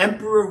and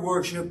emperor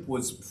worship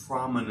was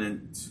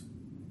prominent.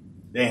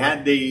 They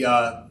had the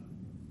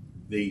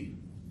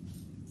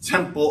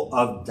temple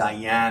of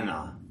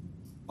Diana,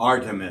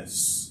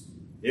 Artemis.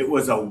 It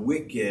was a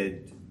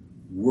wicked,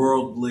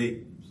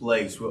 worldly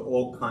place where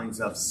all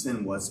kinds of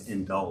sin was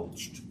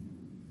indulged.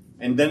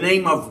 In the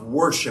name of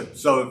worship.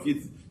 So if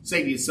you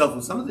say to yourself,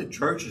 well, some of the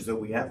churches that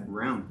we have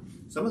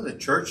around, some of the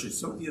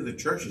other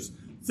churches,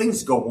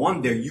 things go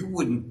on there you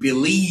wouldn't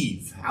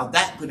believe how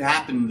that could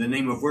happen in the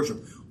name of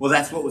worship. Well,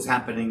 that's what was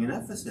happening in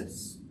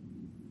Ephesus.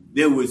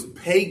 There was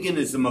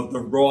paganism of the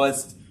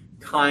rawest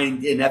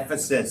kind in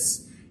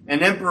Ephesus.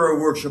 And emperor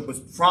worship was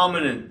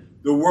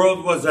prominent. The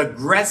world was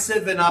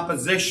aggressive in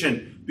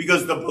opposition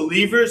because the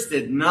believers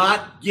did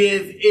not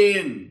give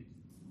in.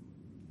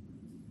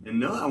 And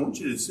now I want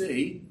you to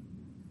see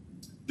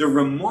the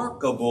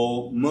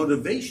remarkable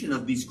motivation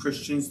of these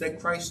Christians that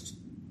Christ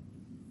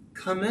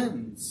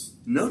commends.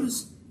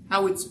 Notice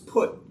how it's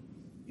put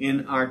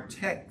in our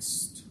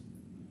text.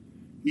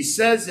 He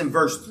says in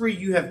verse 3,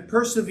 you have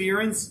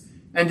perseverance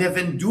and have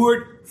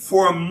endured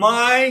for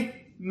my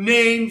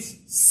name's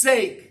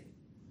sake.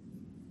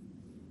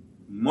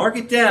 Mark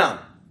it down.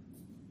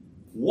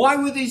 Why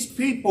were these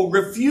people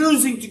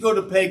refusing to go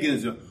to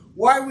paganism?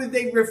 Why were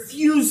they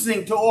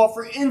refusing to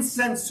offer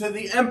incense to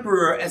the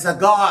emperor as a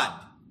god?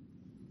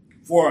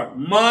 For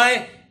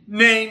my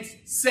name's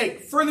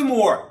sake.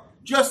 Furthermore,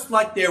 just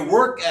like their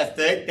work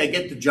ethic, they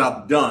get the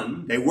job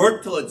done. They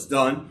work till it's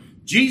done.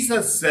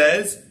 Jesus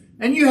says,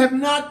 and you have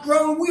not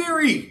grown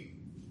weary.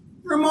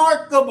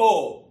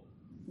 Remarkable.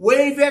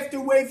 Wave after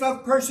wave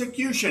of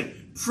persecution.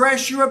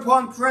 Pressure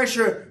upon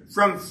pressure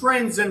from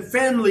friends and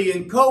family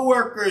and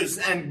co-workers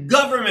and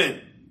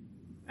government.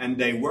 And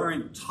they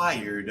weren't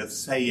tired of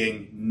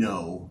saying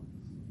no.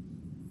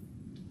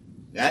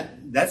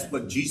 That's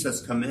what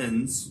Jesus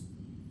commends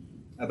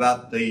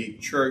about the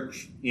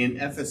church in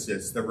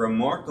Ephesus. The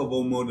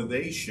remarkable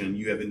motivation.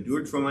 You have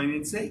endured for my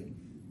name's sake.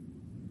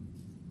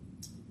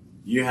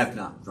 You have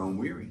not grown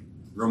weary.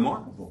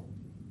 Remarkable.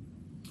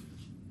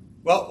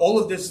 Well, all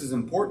of this is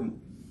important.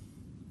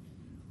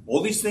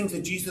 All these things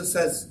that Jesus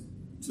says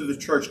to the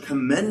church,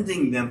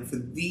 commending them for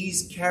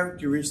these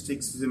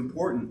characteristics is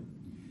important.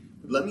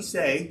 But let me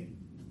say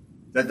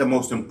that the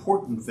most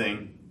important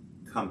thing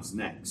comes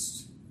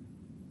next.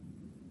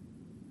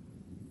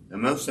 The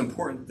most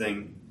important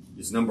thing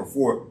is number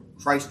 4.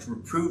 Christ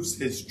reproves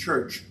his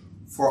church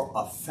for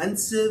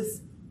offensive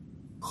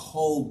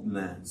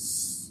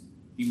coldness.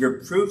 He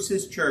reproves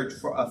his church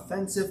for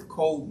offensive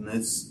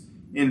coldness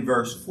in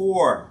verse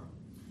 4.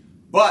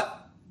 But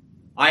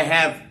I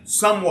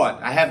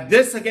have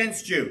this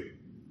against you,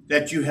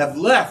 that you have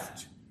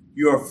left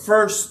your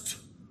first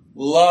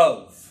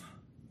love.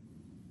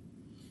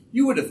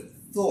 You would have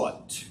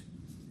thought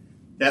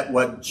that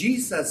what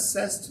Jesus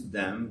says to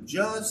them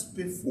just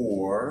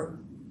before,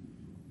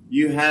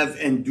 you have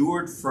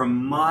endured for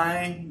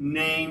my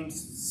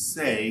name's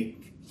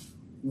sake,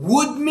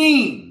 would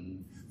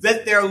mean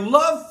that their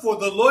love for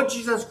the Lord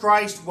Jesus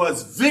Christ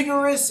was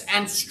vigorous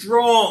and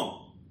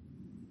strong.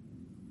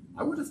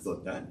 I would have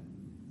thought that.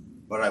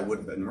 But I would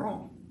have been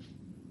wrong.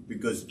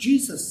 Because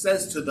Jesus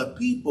says to the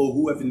people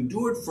who have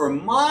endured for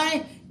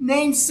my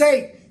name's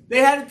sake, they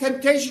had a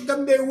temptation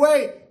come their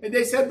way. And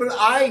they said, but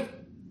I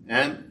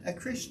am a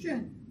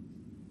Christian.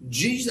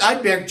 I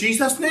bear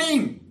Jesus'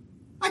 name.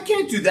 I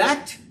can't do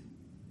that.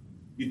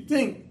 You'd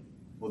think,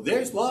 well,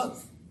 there's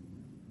love.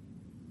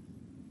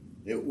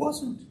 It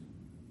wasn't.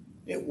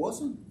 It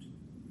wasn't.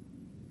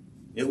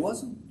 It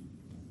wasn't.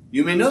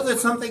 You may know that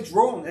something's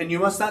wrong and you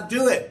must not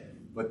do it.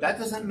 But that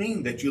doesn't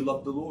mean that you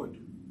love the Lord.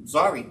 I'm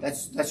sorry,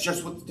 that's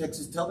just what the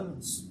text is telling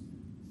us.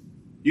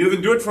 You have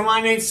endured for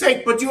my name's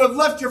sake, but you have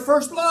left your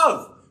first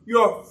love.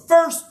 Your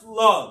first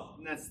love.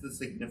 And that's the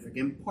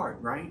significant part,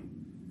 right?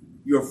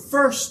 Your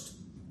first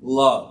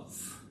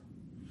love.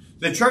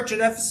 The church at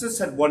Ephesus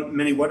had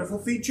many wonderful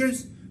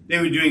features. They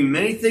were doing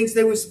many things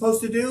they were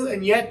supposed to do,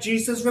 and yet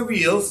Jesus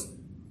reveals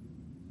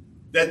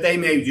that they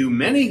may do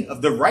many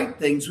of the right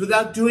things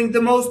without doing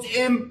the most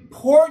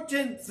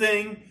important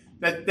thing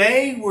that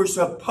they were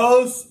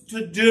supposed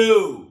to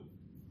do.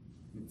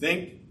 You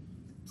think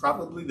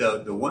probably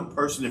the one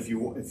person, if you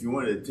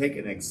wanted to take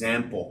an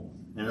example,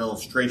 an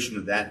illustration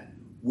of that,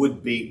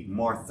 would be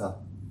Martha.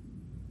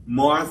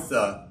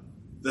 Martha,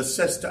 the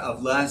sister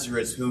of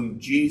Lazarus, whom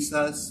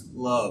Jesus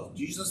loved.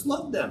 Jesus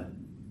loved them.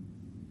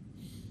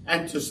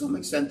 And to some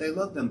extent they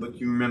loved them. But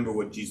you remember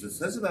what Jesus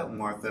says about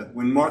Martha.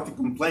 When Martha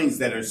complains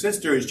that her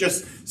sister is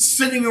just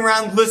sitting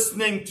around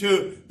listening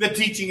to the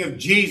teaching of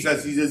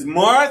Jesus, he says,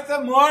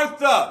 Martha,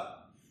 Martha,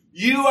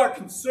 you are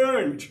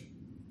concerned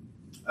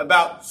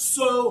about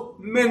so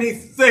many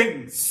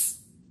things.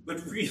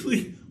 But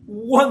really,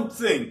 one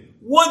thing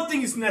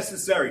is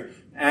necessary.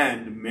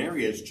 And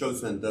Mary has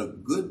chosen the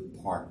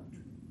good part,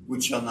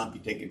 which shall not be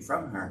taken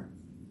from her.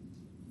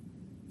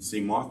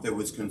 See, Martha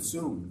was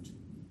consumed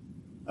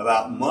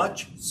about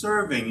much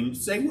serving. And you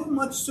say, well,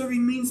 much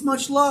serving means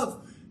much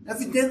love.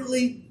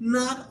 Evidently,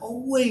 not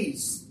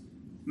always.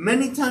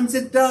 Many times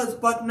it does,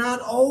 but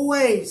not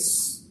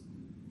always.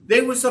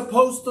 They were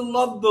supposed to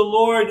love the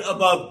Lord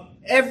above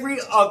every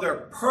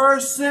other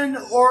person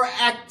or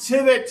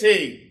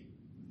activity.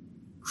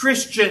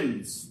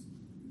 Christians,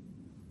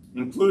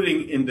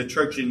 including in the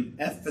church in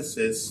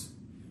Ephesus,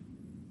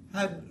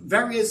 had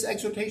various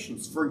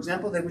exhortations. For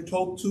example, they were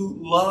told to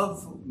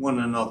love one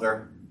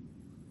another.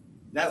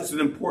 That was an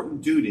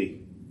important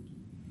duty.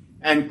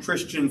 And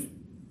Christians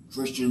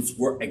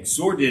were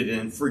exhorted,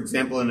 and for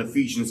example, in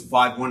Ephesians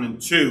 5:1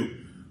 and 2,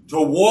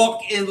 to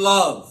walk in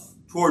love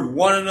toward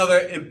one another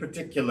in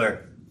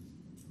particular.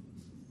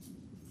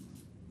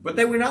 But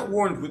they were not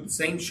warned with the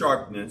same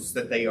sharpness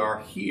that they are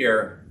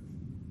here,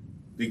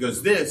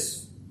 because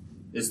this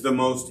is the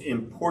most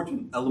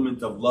important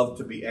element of love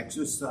to be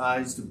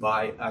exercised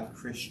by a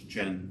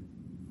Christian.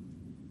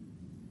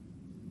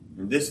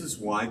 And this is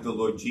why the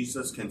Lord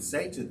Jesus can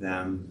say to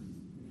them,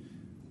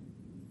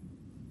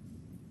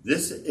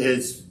 this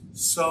is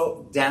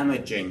so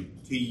damaging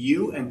to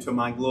you and to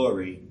my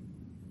glory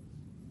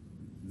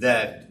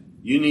that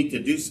you need to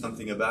do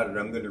something about it.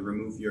 I'm going to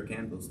remove your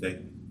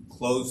candlestick.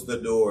 Close the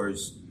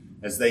doors.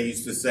 As they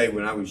used to say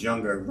when I was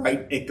younger,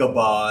 write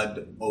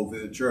Ichabod over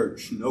the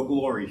church. No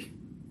glory.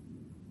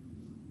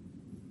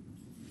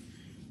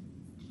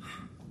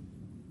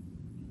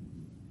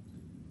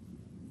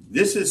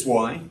 This is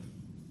why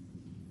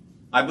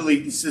I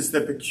believe this is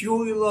the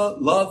peculiar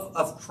love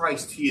of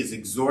Christ he is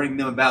exhorting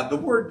them about. The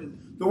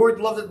word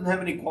love doesn't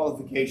have any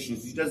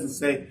qualifications. He doesn't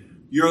say,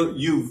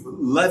 you've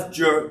left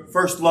your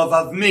first love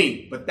of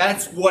me. But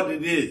that's what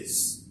it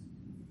is.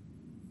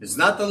 It's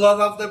not the love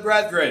of the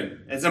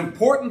brethren. As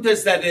important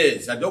as that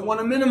is, I don't want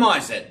to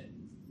minimize it.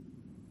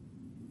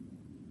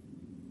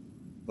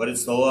 But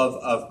it's the love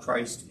of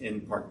Christ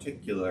in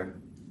particular.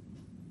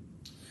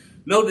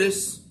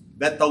 Notice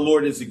that the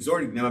Lord is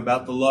exhorting them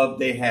about the love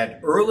they had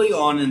early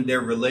on in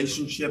their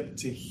relationship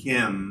to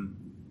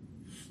him.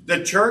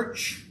 The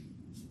church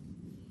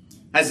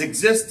has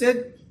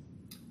existed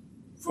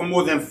for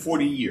more than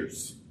 40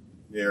 years.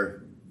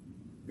 There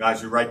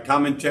guys who write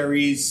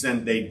commentaries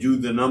and they do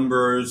the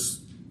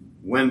numbers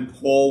when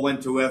Paul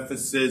went to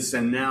Ephesus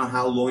and now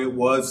how long it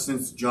was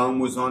since John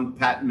was on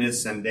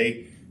Patmos, and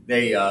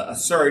they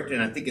assert,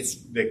 and I think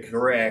they're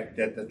correct,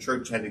 that the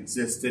church had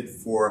existed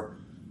for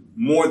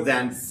more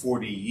than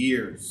 40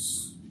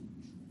 years.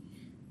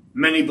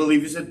 Many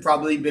believers had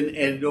probably been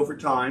added over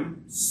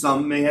time.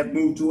 Some may have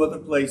moved to other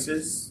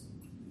places.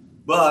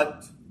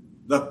 But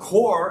the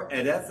core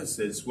at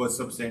Ephesus was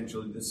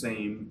substantially the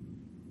same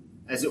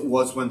as it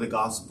was when the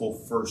gospel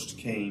first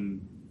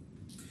came.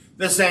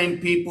 The same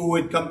people who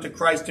had come to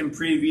Christ in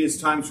previous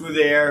times were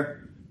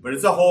there. But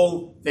as a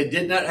whole, they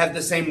did not have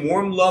the same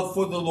warm love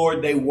for the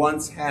Lord they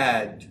once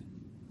had.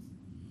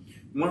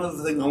 One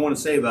other thing I want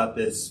to say about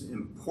this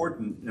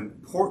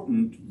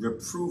important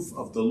reproof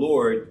of the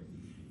Lord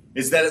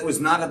is that it was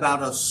not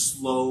about a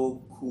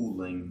slow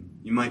cooling.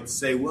 You might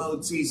say, well,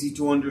 it's easy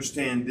to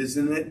understand,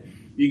 isn't it?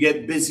 You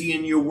get busy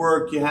in your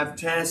work, you have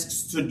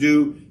tasks to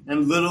do,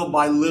 and little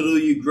by little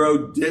you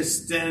grow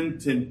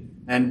distant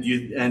and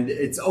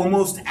it's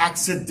almost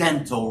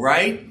accidental,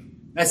 right?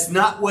 That's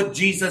not what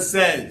Jesus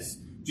says.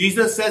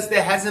 Jesus says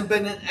there hasn't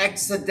been an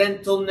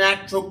accidental,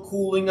 natural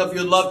cooling of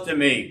your love to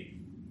me.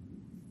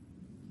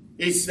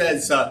 He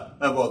says,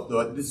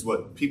 this is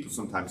what people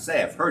sometimes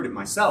say. I've heard it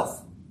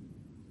myself.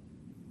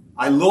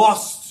 I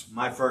lost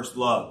my first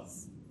love.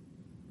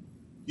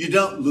 You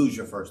don't lose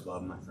your first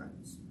love, my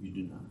friends. You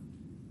do not.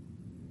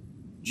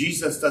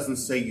 Jesus doesn't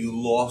say you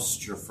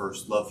lost your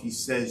first love. He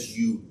says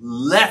you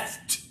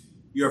left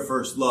your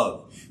first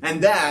love.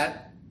 And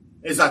that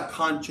is a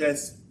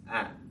conscious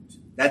act.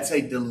 That's a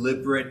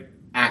deliberate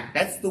act.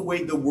 That's the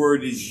way the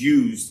word is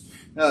used.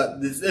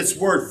 This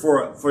word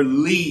for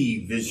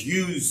leave is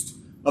used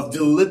of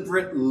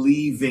deliberate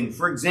leaving.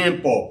 For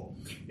example,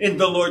 in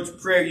the Lord's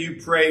Prayer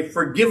you pray,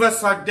 forgive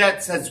us our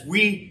debts as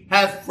we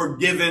have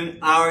forgiven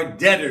our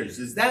debtors.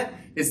 Is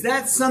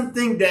that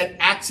something that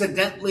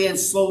accidentally and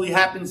slowly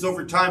happens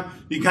over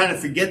time? You kind of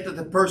forget that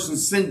the person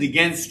sinned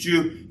against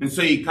you, and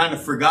so you kind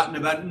of forgotten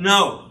about it?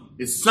 No.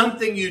 It's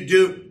something you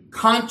do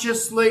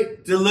consciously,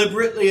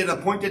 deliberately at a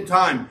point in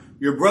time.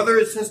 Your brother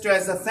or sister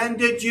has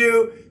offended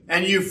you,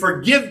 and you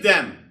forgive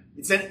them.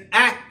 It's an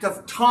act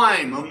of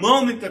time, a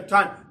moment of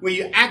time, where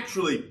you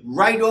actually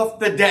write off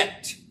the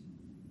debt.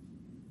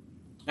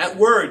 That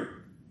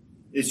word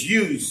is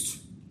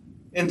used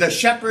in the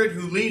shepherd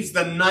who leaves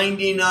the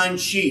 99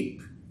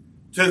 sheep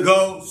to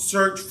go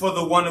search for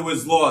the one who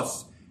is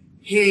lost.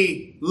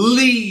 He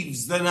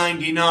leaves the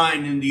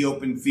 99 in the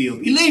open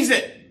field. He leaves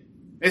it.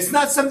 It's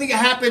not something that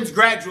happens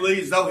gradually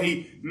as though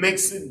he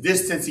makes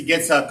distance. He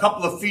gets a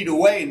couple of feet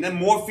away and then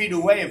more feet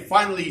away and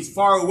finally he's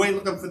far away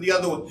looking for the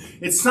other one.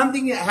 It's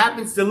something that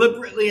happens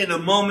deliberately in a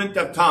moment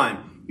of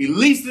time. He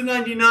leaves the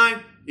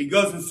 99. He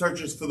goes and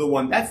searches for the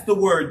one. That's the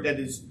word that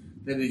is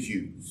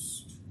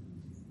used.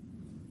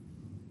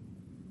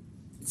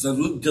 It's a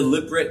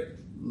deliberate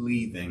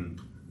leaving.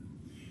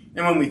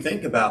 And when we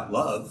think about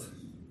love,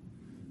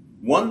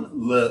 one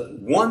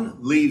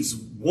leaves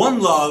one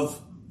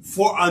love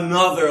for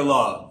another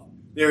love.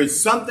 There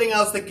is something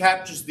else that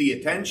captures the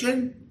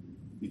attention.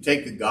 You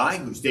take a guy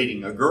who's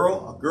dating a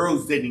girl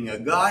who's dating a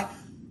guy,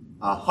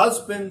 a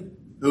husband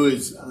who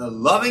is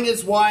loving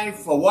his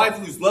wife, a wife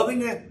who's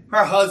loving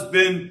her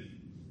husband,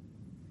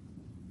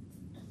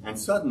 and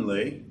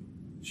suddenly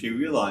she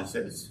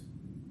realizes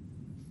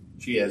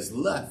she has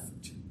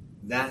left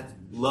that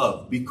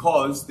love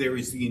because there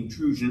is the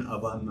intrusion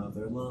of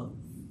another love.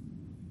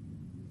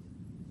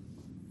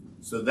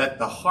 So that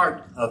the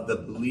heart of the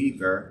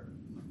believer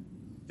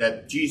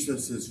that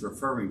Jesus is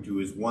referring to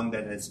is one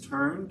that has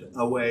turned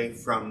away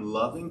from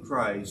loving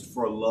Christ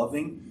for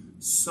loving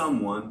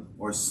someone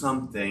or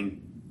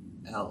something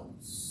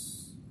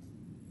else.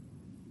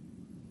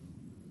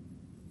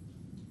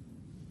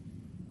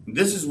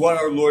 This is what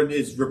our Lord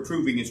is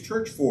reproving his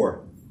church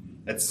for.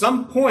 At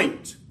some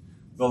point,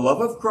 the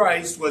love of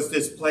Christ was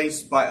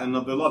displaced by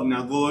another love.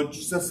 Now, the Lord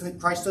Jesus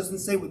Christ doesn't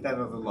say what that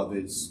other love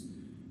is.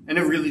 And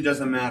it really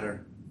doesn't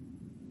matter.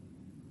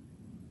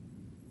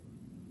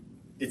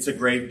 It's a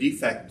grave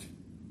defect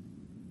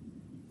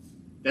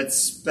that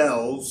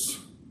spells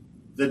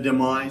the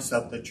demise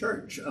of the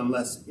church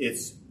unless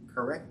it's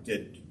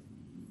corrected.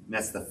 And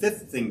that's the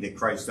fifth thing that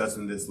Christ does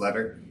in this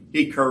letter.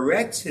 He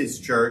corrects his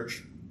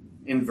church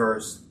in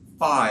verse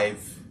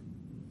 5.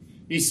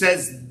 He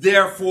says,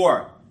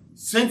 therefore,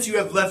 since you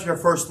have left your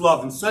first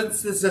love, and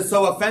since this is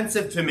so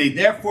offensive to me,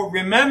 therefore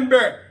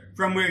remember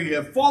from where you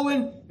have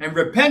fallen and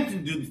repent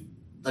and do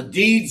the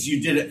deeds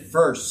you did at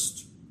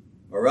first.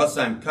 Or else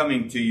I'm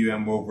coming to you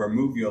and will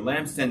remove your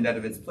lampstand out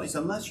of its place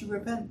unless you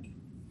repent.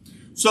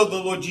 So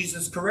the Lord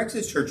Jesus corrects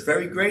his church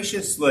very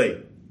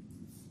graciously.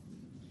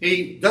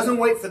 He doesn't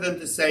wait for them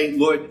to say,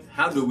 Lord,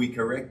 how do we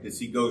correct this?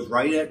 He goes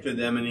right after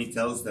them and he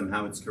tells them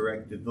how it's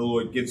corrected. The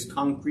Lord gives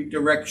concrete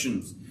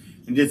directions.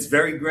 And it's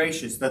very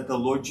gracious that the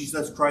Lord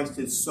Jesus Christ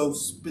is so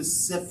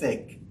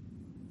specific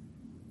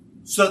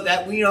so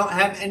that we don't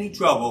have any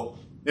trouble.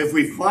 If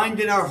we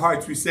find in our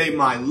hearts, we say,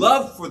 my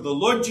love for the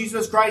Lord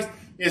Jesus Christ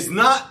is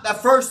not the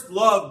first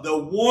love, the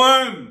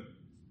warm,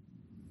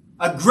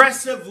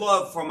 aggressive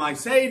love for my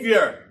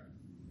Savior.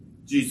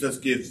 Jesus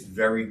gives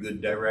very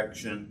good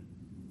direction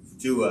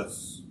to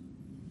us.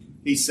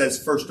 He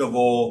says, first of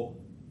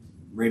all,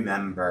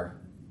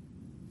 remember.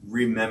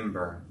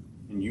 Remember.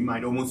 And you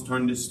might almost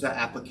turn this to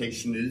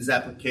application. It is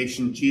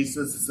application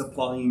Jesus is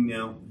applying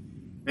now.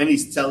 And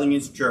he's telling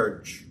his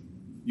church,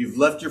 you've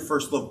left your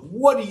first love.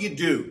 What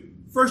do?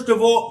 First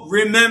of all,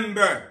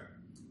 remember.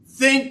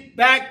 Think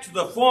back to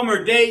the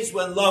former days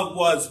when love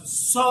was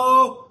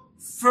so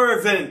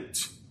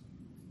fervent.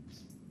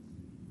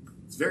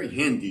 It's very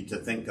handy to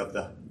think of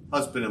the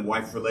husband and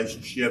wife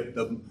relationship,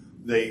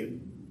 the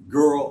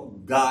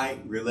girl-guy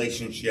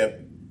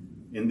relationship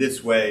in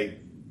this way.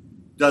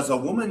 Does a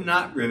woman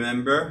not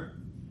remember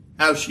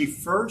how she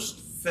first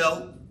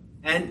felt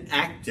and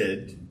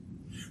acted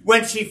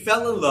when she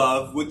fell in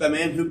love with the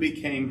man who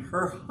became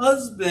her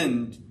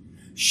husband?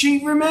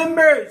 She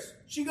remembers.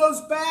 She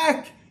goes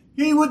back.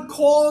 He would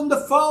call on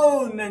the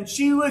phone and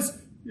she was,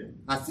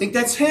 I think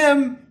that's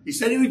him. He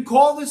said he would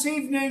call this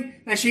evening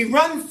and she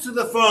runs to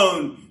the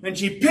phone and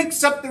she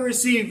picks up the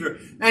receiver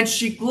and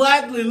she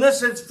gladly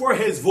listens for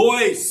his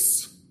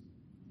voice.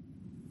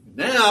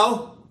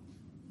 Now,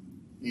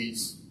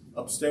 he's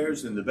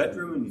upstairs in the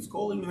bedroom and he's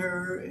calling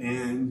her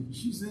and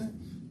she said,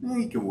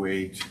 he can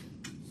wait.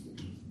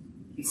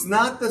 It's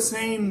not the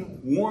same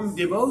warm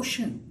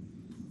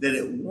devotion that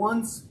it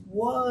once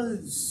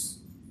was.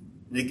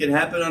 And it can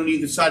happen on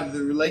either side of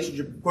the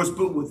relationship, of course,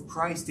 but with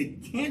Christ,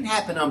 it can't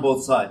happen on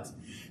both sides.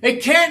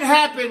 It can't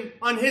happen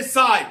on his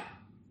side.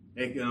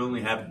 It can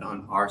only happen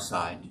on our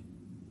side.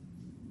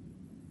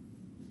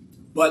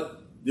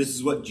 But this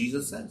is what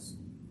Jesus says.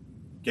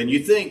 Can you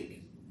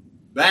think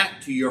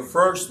back to your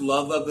first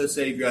love of the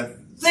Savior?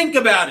 Think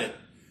about it.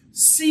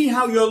 See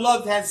how your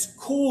love has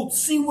cooled.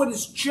 See what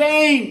has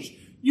changed.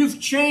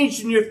 You've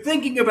changed and you're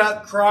thinking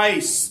about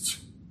Christ.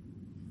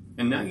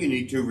 And now you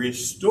need to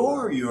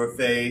restore your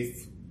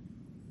faith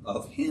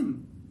of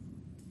him.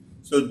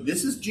 So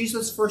this is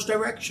Jesus' first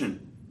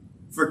direction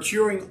for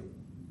curing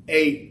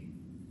a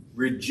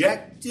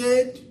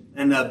rejected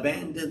and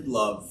abandoned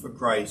love for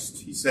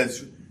Christ. He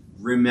says,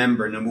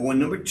 remember, number one.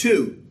 Number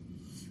two,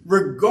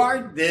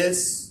 regard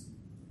this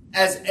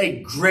as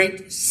a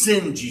great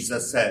sin,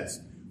 Jesus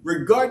says.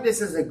 Regard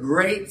this as a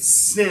great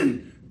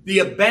sin. The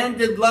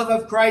abandoned love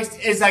of Christ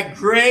is a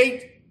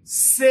great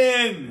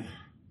sin.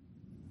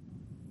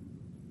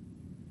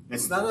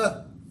 It's not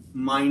a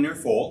minor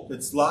fault.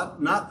 It's not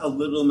a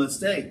little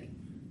mistake.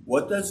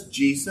 What does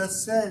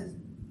Jesus say?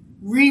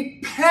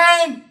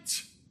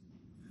 Repent!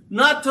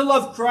 Not to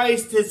love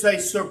Christ is a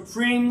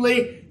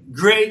supremely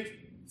great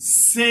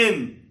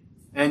sin.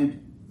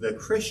 And the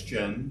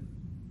Christian,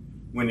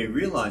 when he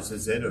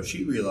realizes it, or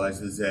she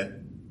realizes it,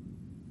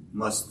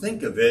 must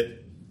think of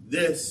it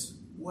this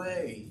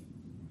way.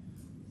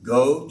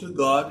 Go to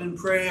God in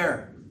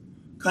prayer.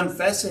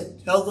 Confess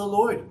it. Tell the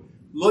Lord,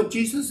 Lord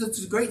Jesus,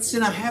 it's a great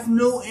sin. I have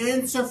no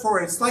answer for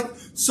it. It's like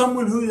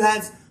someone who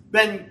has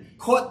been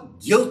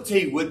caught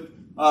guilty with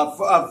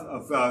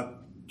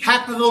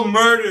capital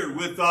murder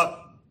with a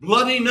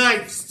bloody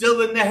knife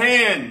still in the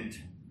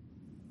hand.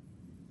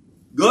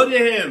 Go to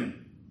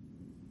him.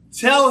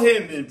 Tell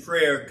him in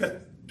prayer.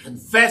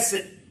 Confess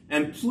it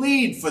and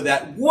plead for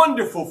that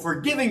wonderful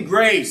forgiving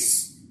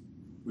grace,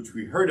 which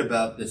we heard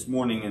about this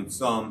morning in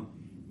Psalm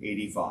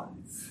 85.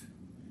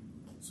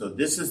 So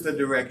this is the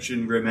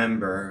direction,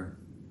 remember.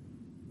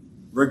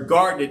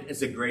 Regard it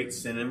as a great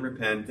sin and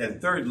repent.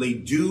 And thirdly,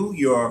 do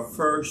your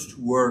first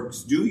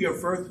works. Do your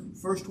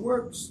first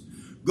works.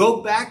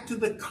 Go back to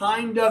the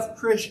kind of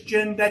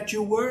Christian that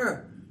you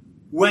were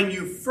when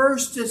you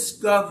first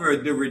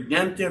discovered the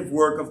redemptive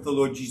work of the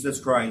Lord Jesus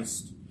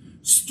Christ.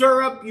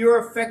 Stir up your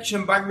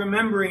affection by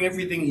remembering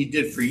everything he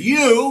did for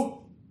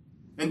you.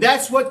 And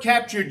that's what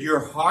captured your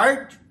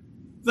heart.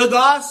 The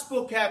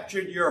gospel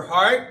captured your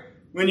heart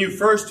when you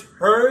first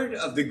heard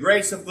of the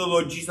grace of the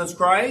Lord Jesus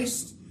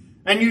Christ.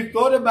 And you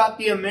thought about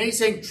the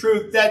amazing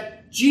truth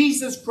that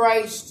Jesus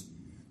Christ,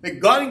 that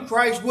God in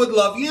Christ would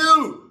love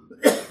you.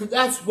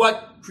 That's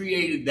what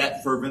created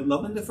that fervent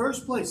love in the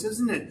first place,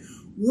 isn't it?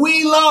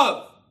 We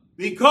love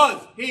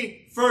because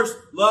he first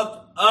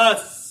loved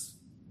us.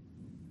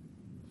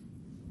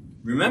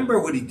 Remember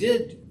what he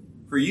did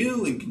for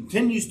you and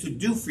continues to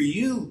do for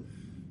you.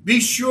 Be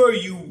sure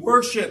you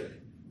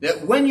worship,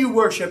 that when you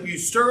worship, you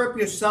stir up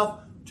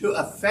yourself to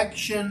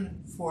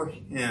affection for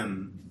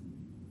him.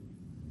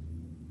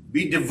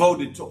 Be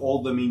devoted to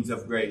all the means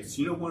of grace.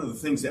 You know, one of the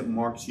things that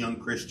marks young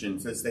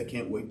Christians is they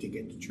can't wait to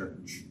get to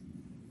church.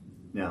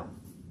 Now,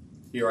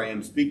 here I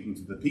am speaking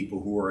to the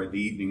people who are at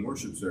the evening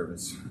worship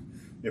service.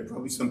 There are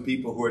probably some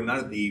people who are not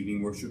at the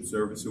evening worship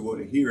service who want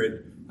to hear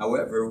it.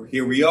 However,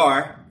 here we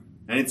are,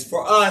 and it's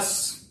for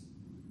us.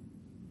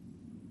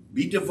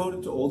 Be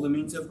devoted to all the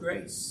means of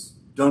grace.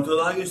 Don't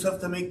allow yourself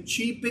to make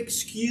cheap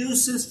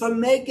excuses for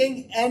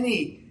making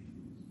any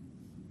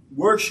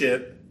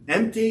worship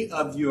empty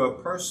of your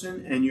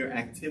person and your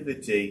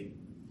activity,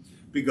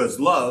 because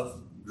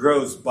love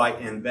grows by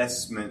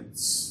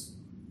investments.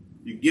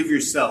 You give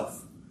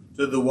yourself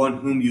to the one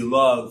whom you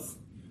love.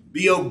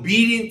 Be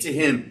obedient to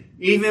him,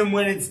 even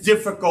when it's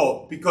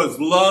difficult, because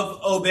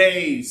love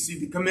obeys. See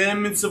the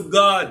commandments of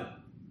God.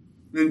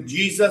 In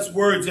Jesus'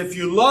 words, if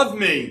you love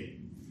me,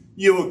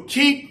 you will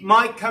keep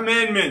my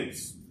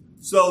commandments.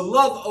 So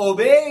love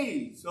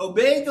obeys.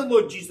 Obey the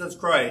Lord Jesus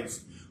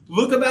Christ.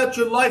 Look about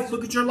your life.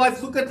 Look at your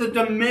life. Look at the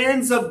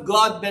demands of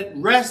God that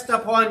rest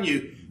upon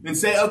you. And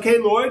say, okay,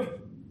 Lord,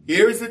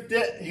 here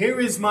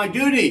is my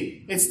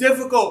duty. It's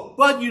difficult.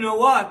 But you know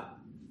what?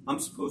 I'm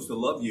supposed to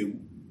love you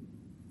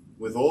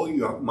with all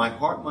my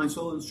heart, mind,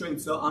 soul, and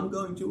strength. So I'm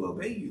going to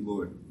obey you,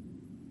 Lord.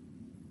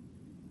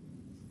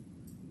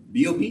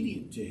 Be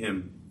obedient to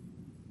him.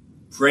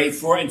 Pray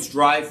for and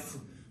strive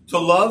to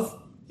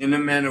love in a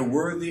manner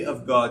worthy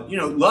of God. You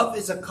know, love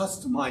is a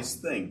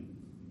customized thing.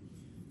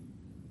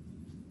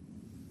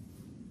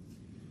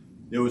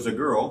 There was a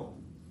girl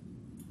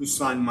who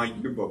signed my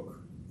yearbook.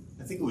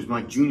 I think it was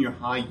my junior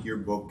high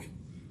yearbook.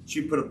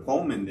 She put a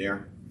poem in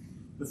there.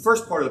 The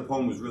first part of the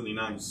poem was really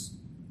nice.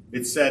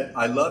 It said,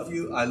 I love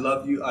you, I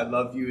love you, I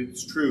love you,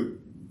 it's true.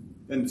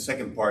 Then the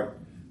second part,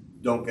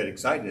 don't get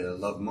excited, I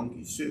love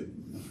monkeys too.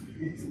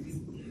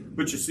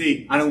 But you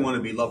see, I don't want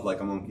to be loved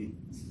like a monkey.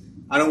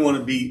 I don't want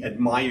to be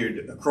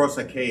admired across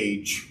a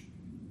cage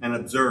and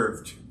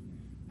observed,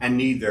 and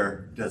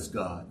neither does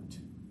God.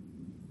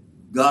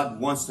 God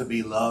wants to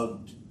be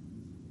loved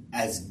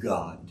as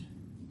God,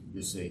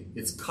 you see.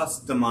 It's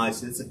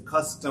customized. It's a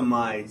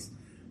customized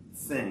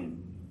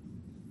thing.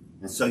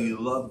 And so you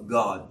love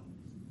God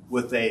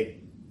with a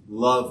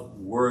love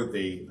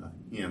worthy of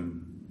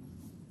him.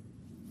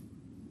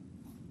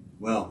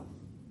 Well,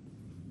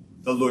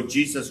 the Lord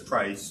Jesus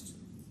Christ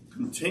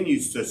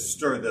continues to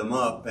stir them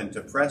up and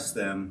to press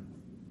them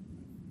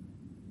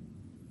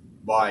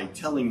by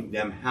telling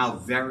them how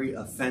very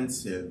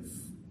offensive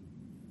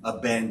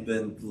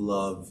abandoned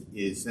love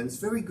is. And it's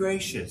very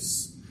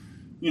gracious.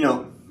 You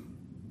know,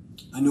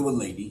 I knew a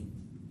lady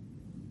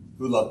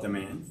who loved a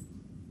man.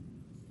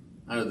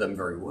 I know them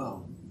very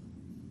well.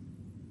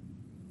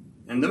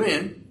 And the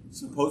man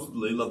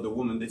supposedly loved the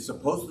woman. They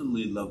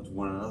supposedly loved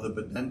one another.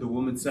 But then the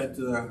woman said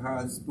to her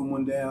husband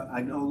one day,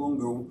 I no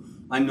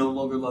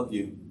longer love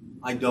you.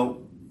 I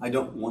don't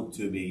want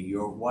to be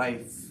your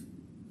wife.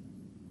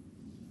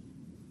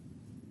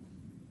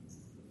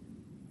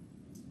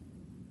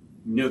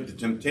 The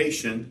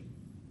temptation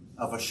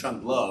of a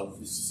shunned love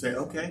is to say,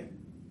 okay,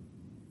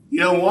 you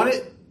don't want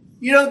it?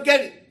 You don't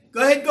get it.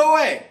 Go ahead, go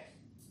away.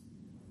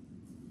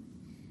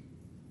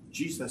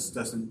 Jesus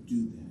doesn't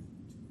do that.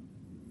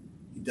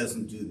 He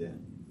doesn't do that.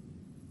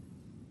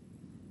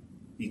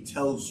 He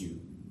tells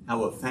you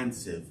how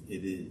offensive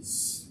it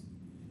is.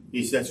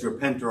 He says,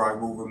 repent or I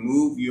will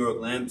remove your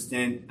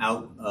lampstand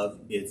out of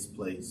its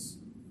place.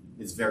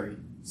 It's very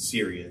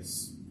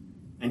serious.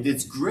 And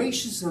it's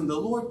gracious in the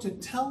Lord to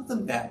tell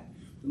them that.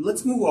 But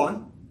let's move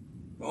on.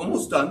 We're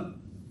almost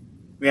done.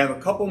 We have a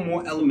couple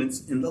more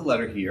elements in the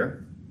letter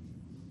here.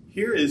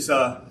 Here's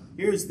the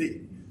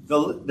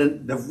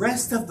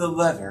rest of the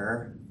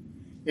letter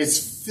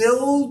is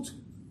filled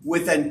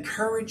with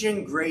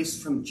encouraging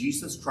grace from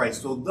Jesus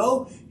Christ.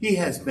 Although he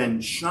has been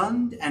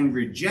shunned and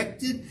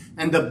rejected,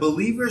 and the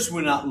believers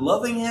were not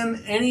loving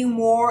him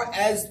anymore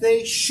as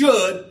they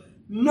should,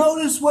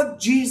 notice what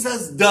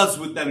Jesus does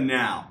with them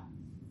now.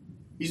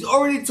 He's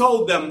already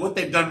told them what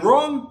they've done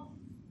wrong,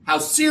 how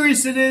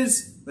serious it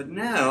is, but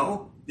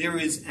now there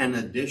is an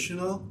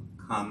additional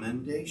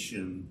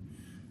commendation.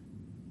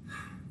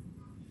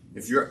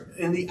 If you're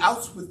in the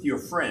outs with your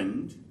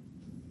friend,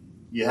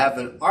 you have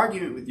an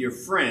argument with your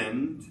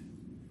friend,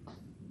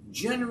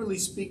 generally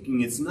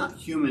speaking, it's not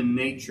human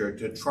nature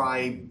to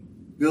try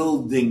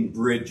building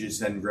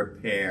bridges and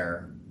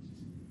repair.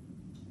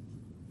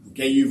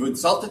 Okay, you've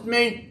insulted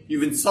me.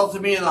 You've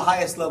insulted me on the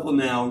highest level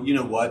now. You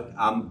know what?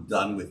 I'm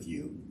done with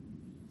you.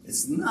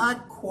 It's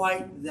not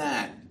quite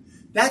that.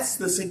 That's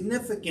the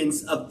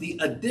significance of the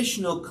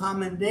additional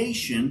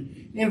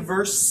commendation in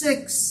verse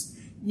 6.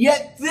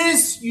 Yet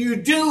this you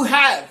do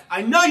have.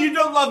 I know you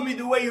don't love me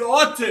the way you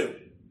ought to,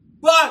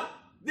 but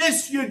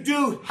this you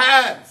do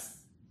have.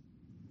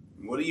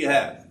 And what do you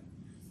have?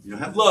 You don't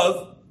have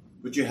love,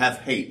 but you have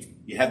hate.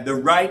 You have the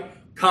right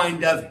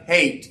kind of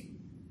hate.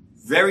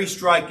 Very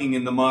striking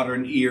in the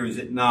modern ear, is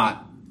it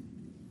not?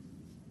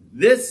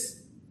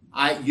 This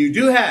you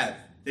do have,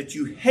 that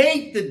you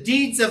hate the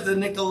deeds of the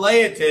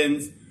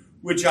Nicolaitans,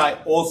 which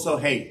I also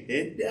hate.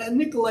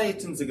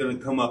 Nicolaitans are going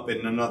to come up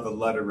in another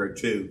letter or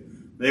two.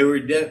 They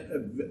were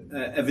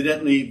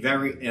evidently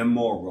very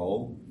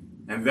immoral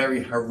and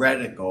very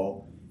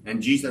heretical.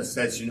 And Jesus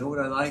says, you know what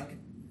I like?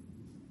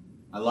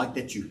 I like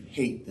that you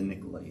hate the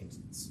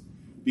Nicolaitans,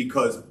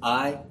 because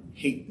I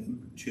hate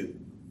them too.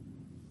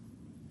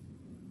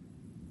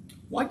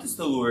 Why does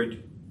the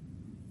Lord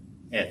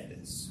add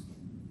this?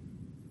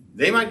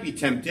 They might be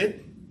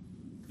tempted.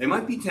 They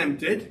might be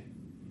tempted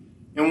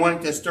and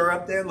wanting to stir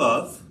up their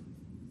love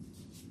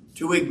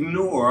to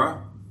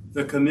ignore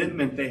the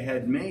commitment they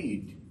had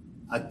made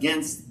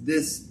against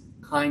this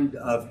kind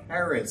of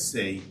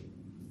heresy.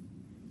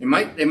 They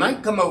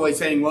might come away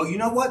saying, well, you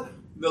know what?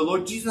 The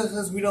Lord Jesus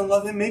says we don't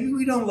love him. Maybe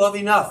we don't love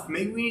enough.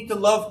 Maybe we need to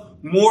love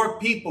more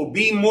people.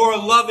 Be more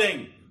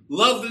loving.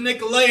 Love the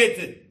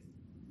Nicolaitans.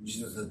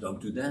 Jesus says, don't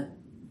do that.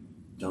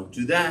 Don't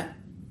do that.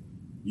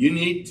 You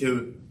need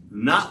to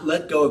not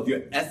let go of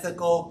your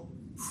ethical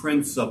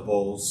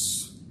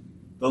principles.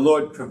 The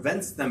Lord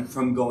prevents them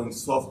from going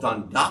soft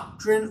on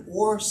doctrine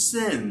or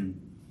sin.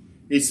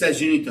 He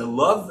says you need to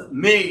love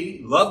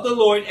me, love the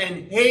Lord,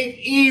 and hate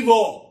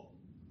evil.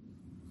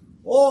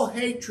 All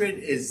hatred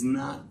is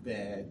not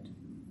bad.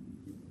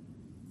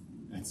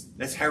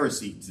 That's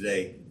heresy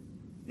today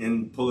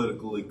in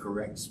politically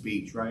correct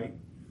speech, right?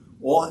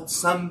 Or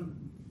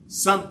some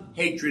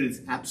hatred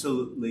is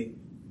absolutely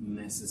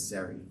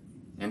necessary.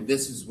 And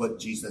this is what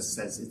Jesus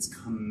says. It's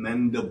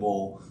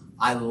commendable.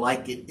 I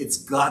like it. It's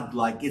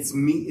godlike. It's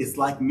me. It's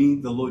like me,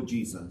 the Lord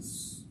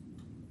Jesus.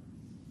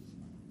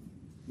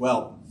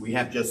 Well, we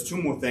have just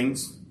two more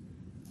things.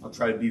 I'll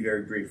try to be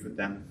very brief with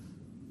them.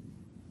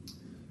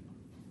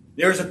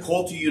 There is a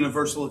call to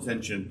universal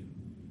attention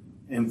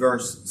in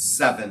verse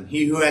 7.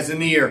 He who has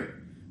an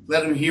ear,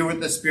 let him hear what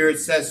the Spirit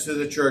says to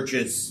the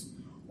churches.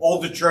 All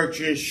the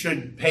churches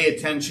should pay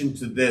attention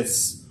to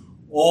this.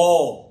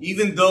 All,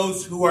 even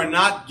those who are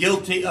not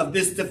guilty of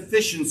this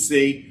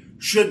deficiency,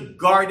 should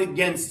guard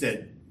against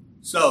it.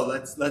 So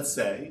let's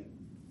say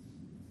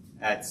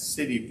at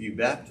City View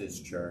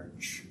Baptist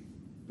Church,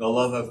 the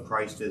love of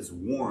Christ is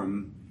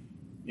warm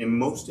in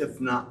most, if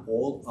not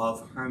all,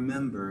 of her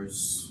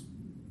members.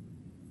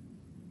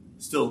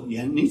 Still,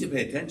 you need to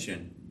pay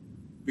attention,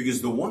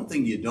 because the one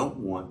thing you don't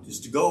want is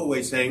to go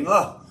away saying,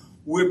 oh,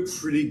 we're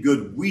pretty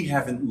good. We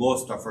haven't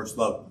lost our first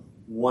love.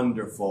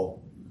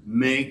 Wonderful.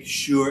 Make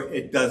sure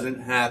it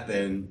doesn't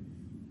happen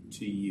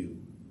to you.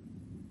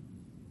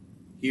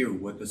 Hear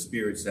what the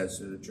Spirit says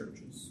to the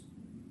churches.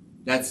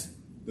 That's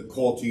the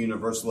call to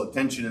universal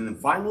attention. And then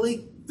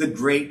finally, the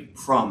great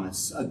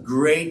promise. A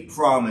great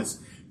promise.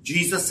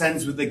 Jesus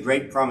ends with a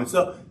great promise.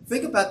 So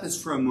think about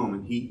this for a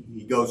moment.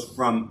 He goes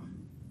from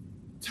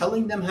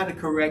telling them how to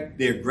correct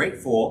their great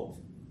fault.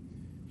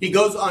 He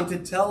goes on to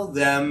tell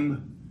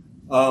them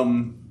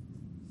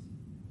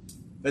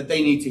that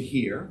they need to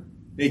hear.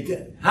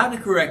 How to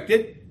correct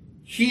it.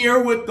 Hear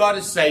what God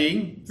is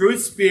saying through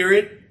His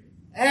Spirit.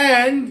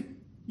 And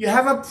you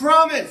have a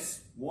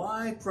promise.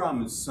 Why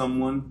promise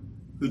someone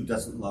who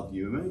doesn't love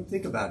you? I mean,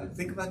 think about it.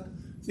 Think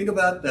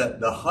about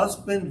the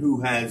husband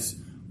who has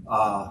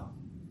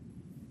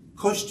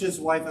pushed his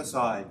wife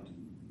aside.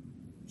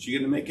 Is she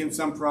going to make him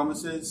some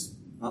promises?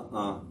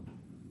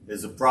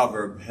 There's a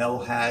proverb, hell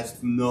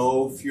has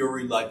no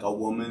fury like a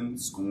woman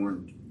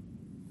scorned.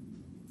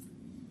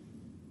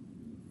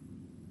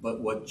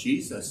 But what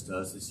Jesus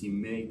does is he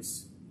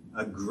makes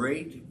a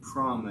great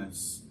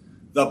promise.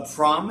 The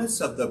promise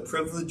of the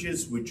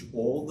privileges which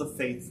all the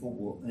faithful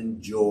will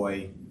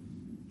enjoy.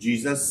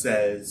 Jesus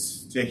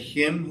says, to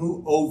him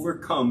who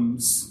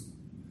overcomes.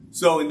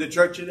 So in the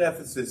church at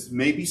Ephesus,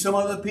 maybe some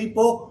other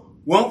people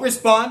won't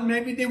respond.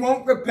 Maybe they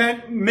won't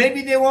repent.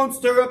 Maybe they won't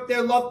stir up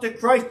their love to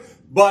Christ.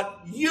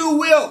 But you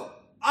will.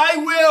 I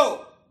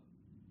will.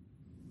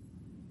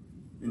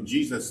 And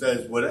Jesus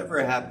says,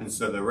 whatever happens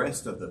to the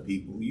rest of the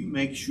people, you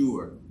make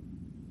sure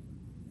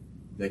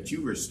that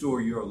you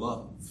restore your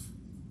love.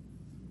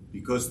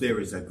 Because there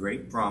is a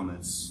great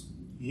promise.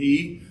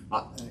 He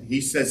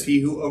says, he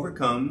who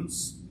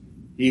overcomes,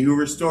 he who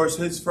restores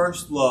his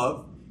first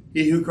love,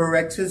 he who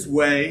corrects his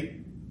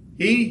way,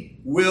 he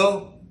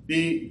will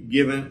be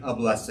given a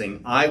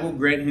blessing. I will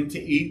grant him to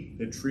eat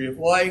the tree of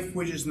life,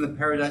 which is in the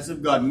paradise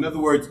of God. In other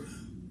words,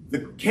 the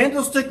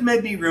candlestick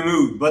may be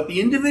removed, but the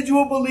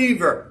individual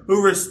believer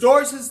who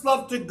restores his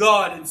love to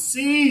God and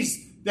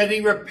sees that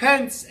he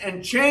repents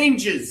and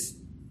changes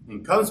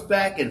and comes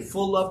back in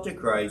full love to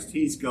Christ,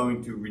 he's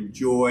going to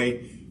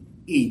enjoy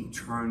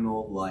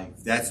eternal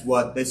life. That's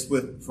what this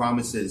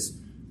promises.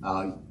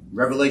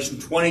 Revelation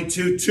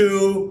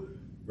 22:2,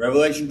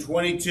 Revelation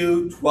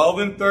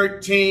 22:12 and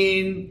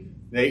 13.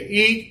 They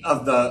eat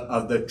of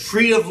the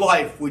tree of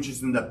life, which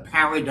is in the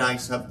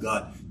paradise of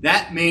God.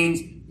 That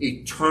means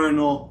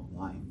eternal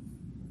life.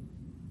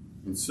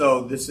 And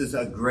so this is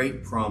a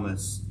great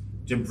promise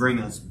to bring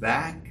us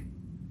back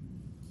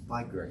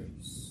by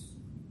grace.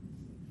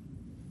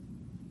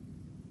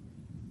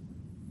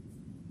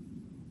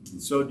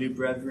 And so, dear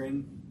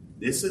brethren,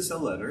 this is a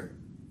letter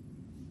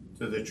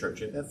to the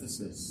church at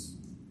Ephesus.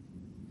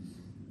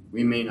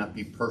 We may not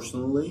be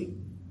personally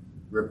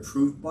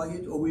reproved by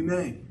it, or we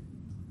may.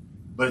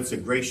 But it's a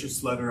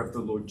gracious letter of the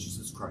Lord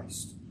Jesus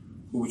Christ,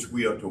 for which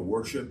we are to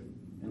worship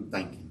and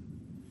thank him.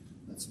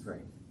 Let's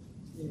pray.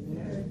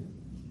 Amen.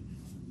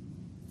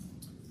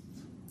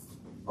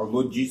 Our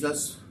Lord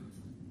Jesus,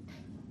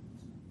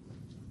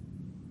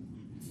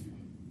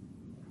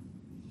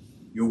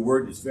 your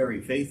word is very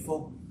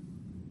faithful,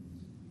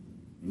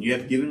 and you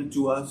have given it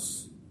to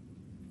us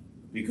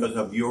because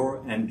of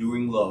your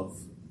enduring love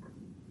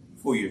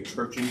for your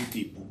church and your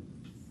people.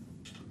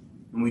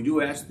 And we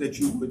do ask that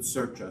you would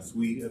search us.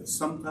 We have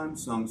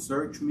sometimes sung,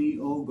 search me,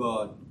 O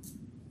God,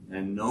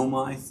 and know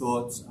my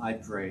thoughts, I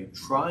pray.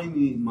 Try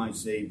me, my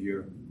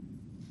Savior.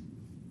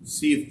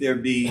 See if there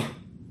be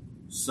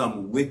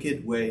some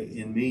wicked way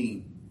in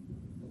me.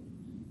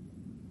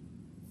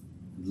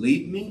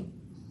 Lead me.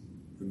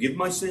 Forgive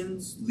my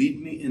sins. Lead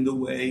me in the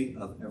way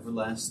of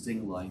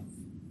everlasting life.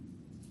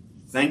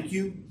 Thank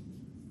you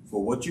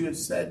for what you have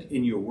said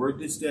in your word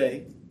this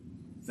day.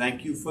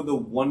 Thank you for the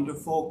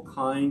wonderful,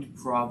 kind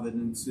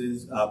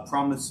promises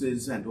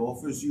and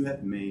offers you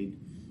have made.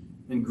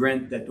 And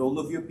grant that all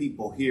of your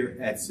people here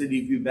at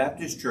City View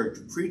Baptist Church,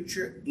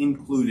 preacher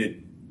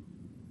included,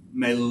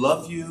 may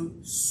love you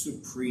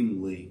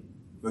supremely.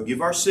 Forgive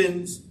our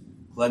sins,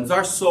 cleanse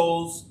our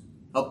souls,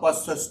 help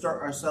us to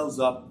stir ourselves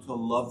up to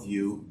love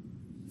you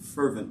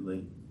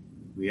fervently.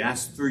 We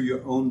ask through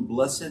your own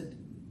blessed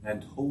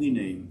and holy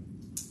name.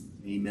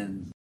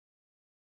 Amen.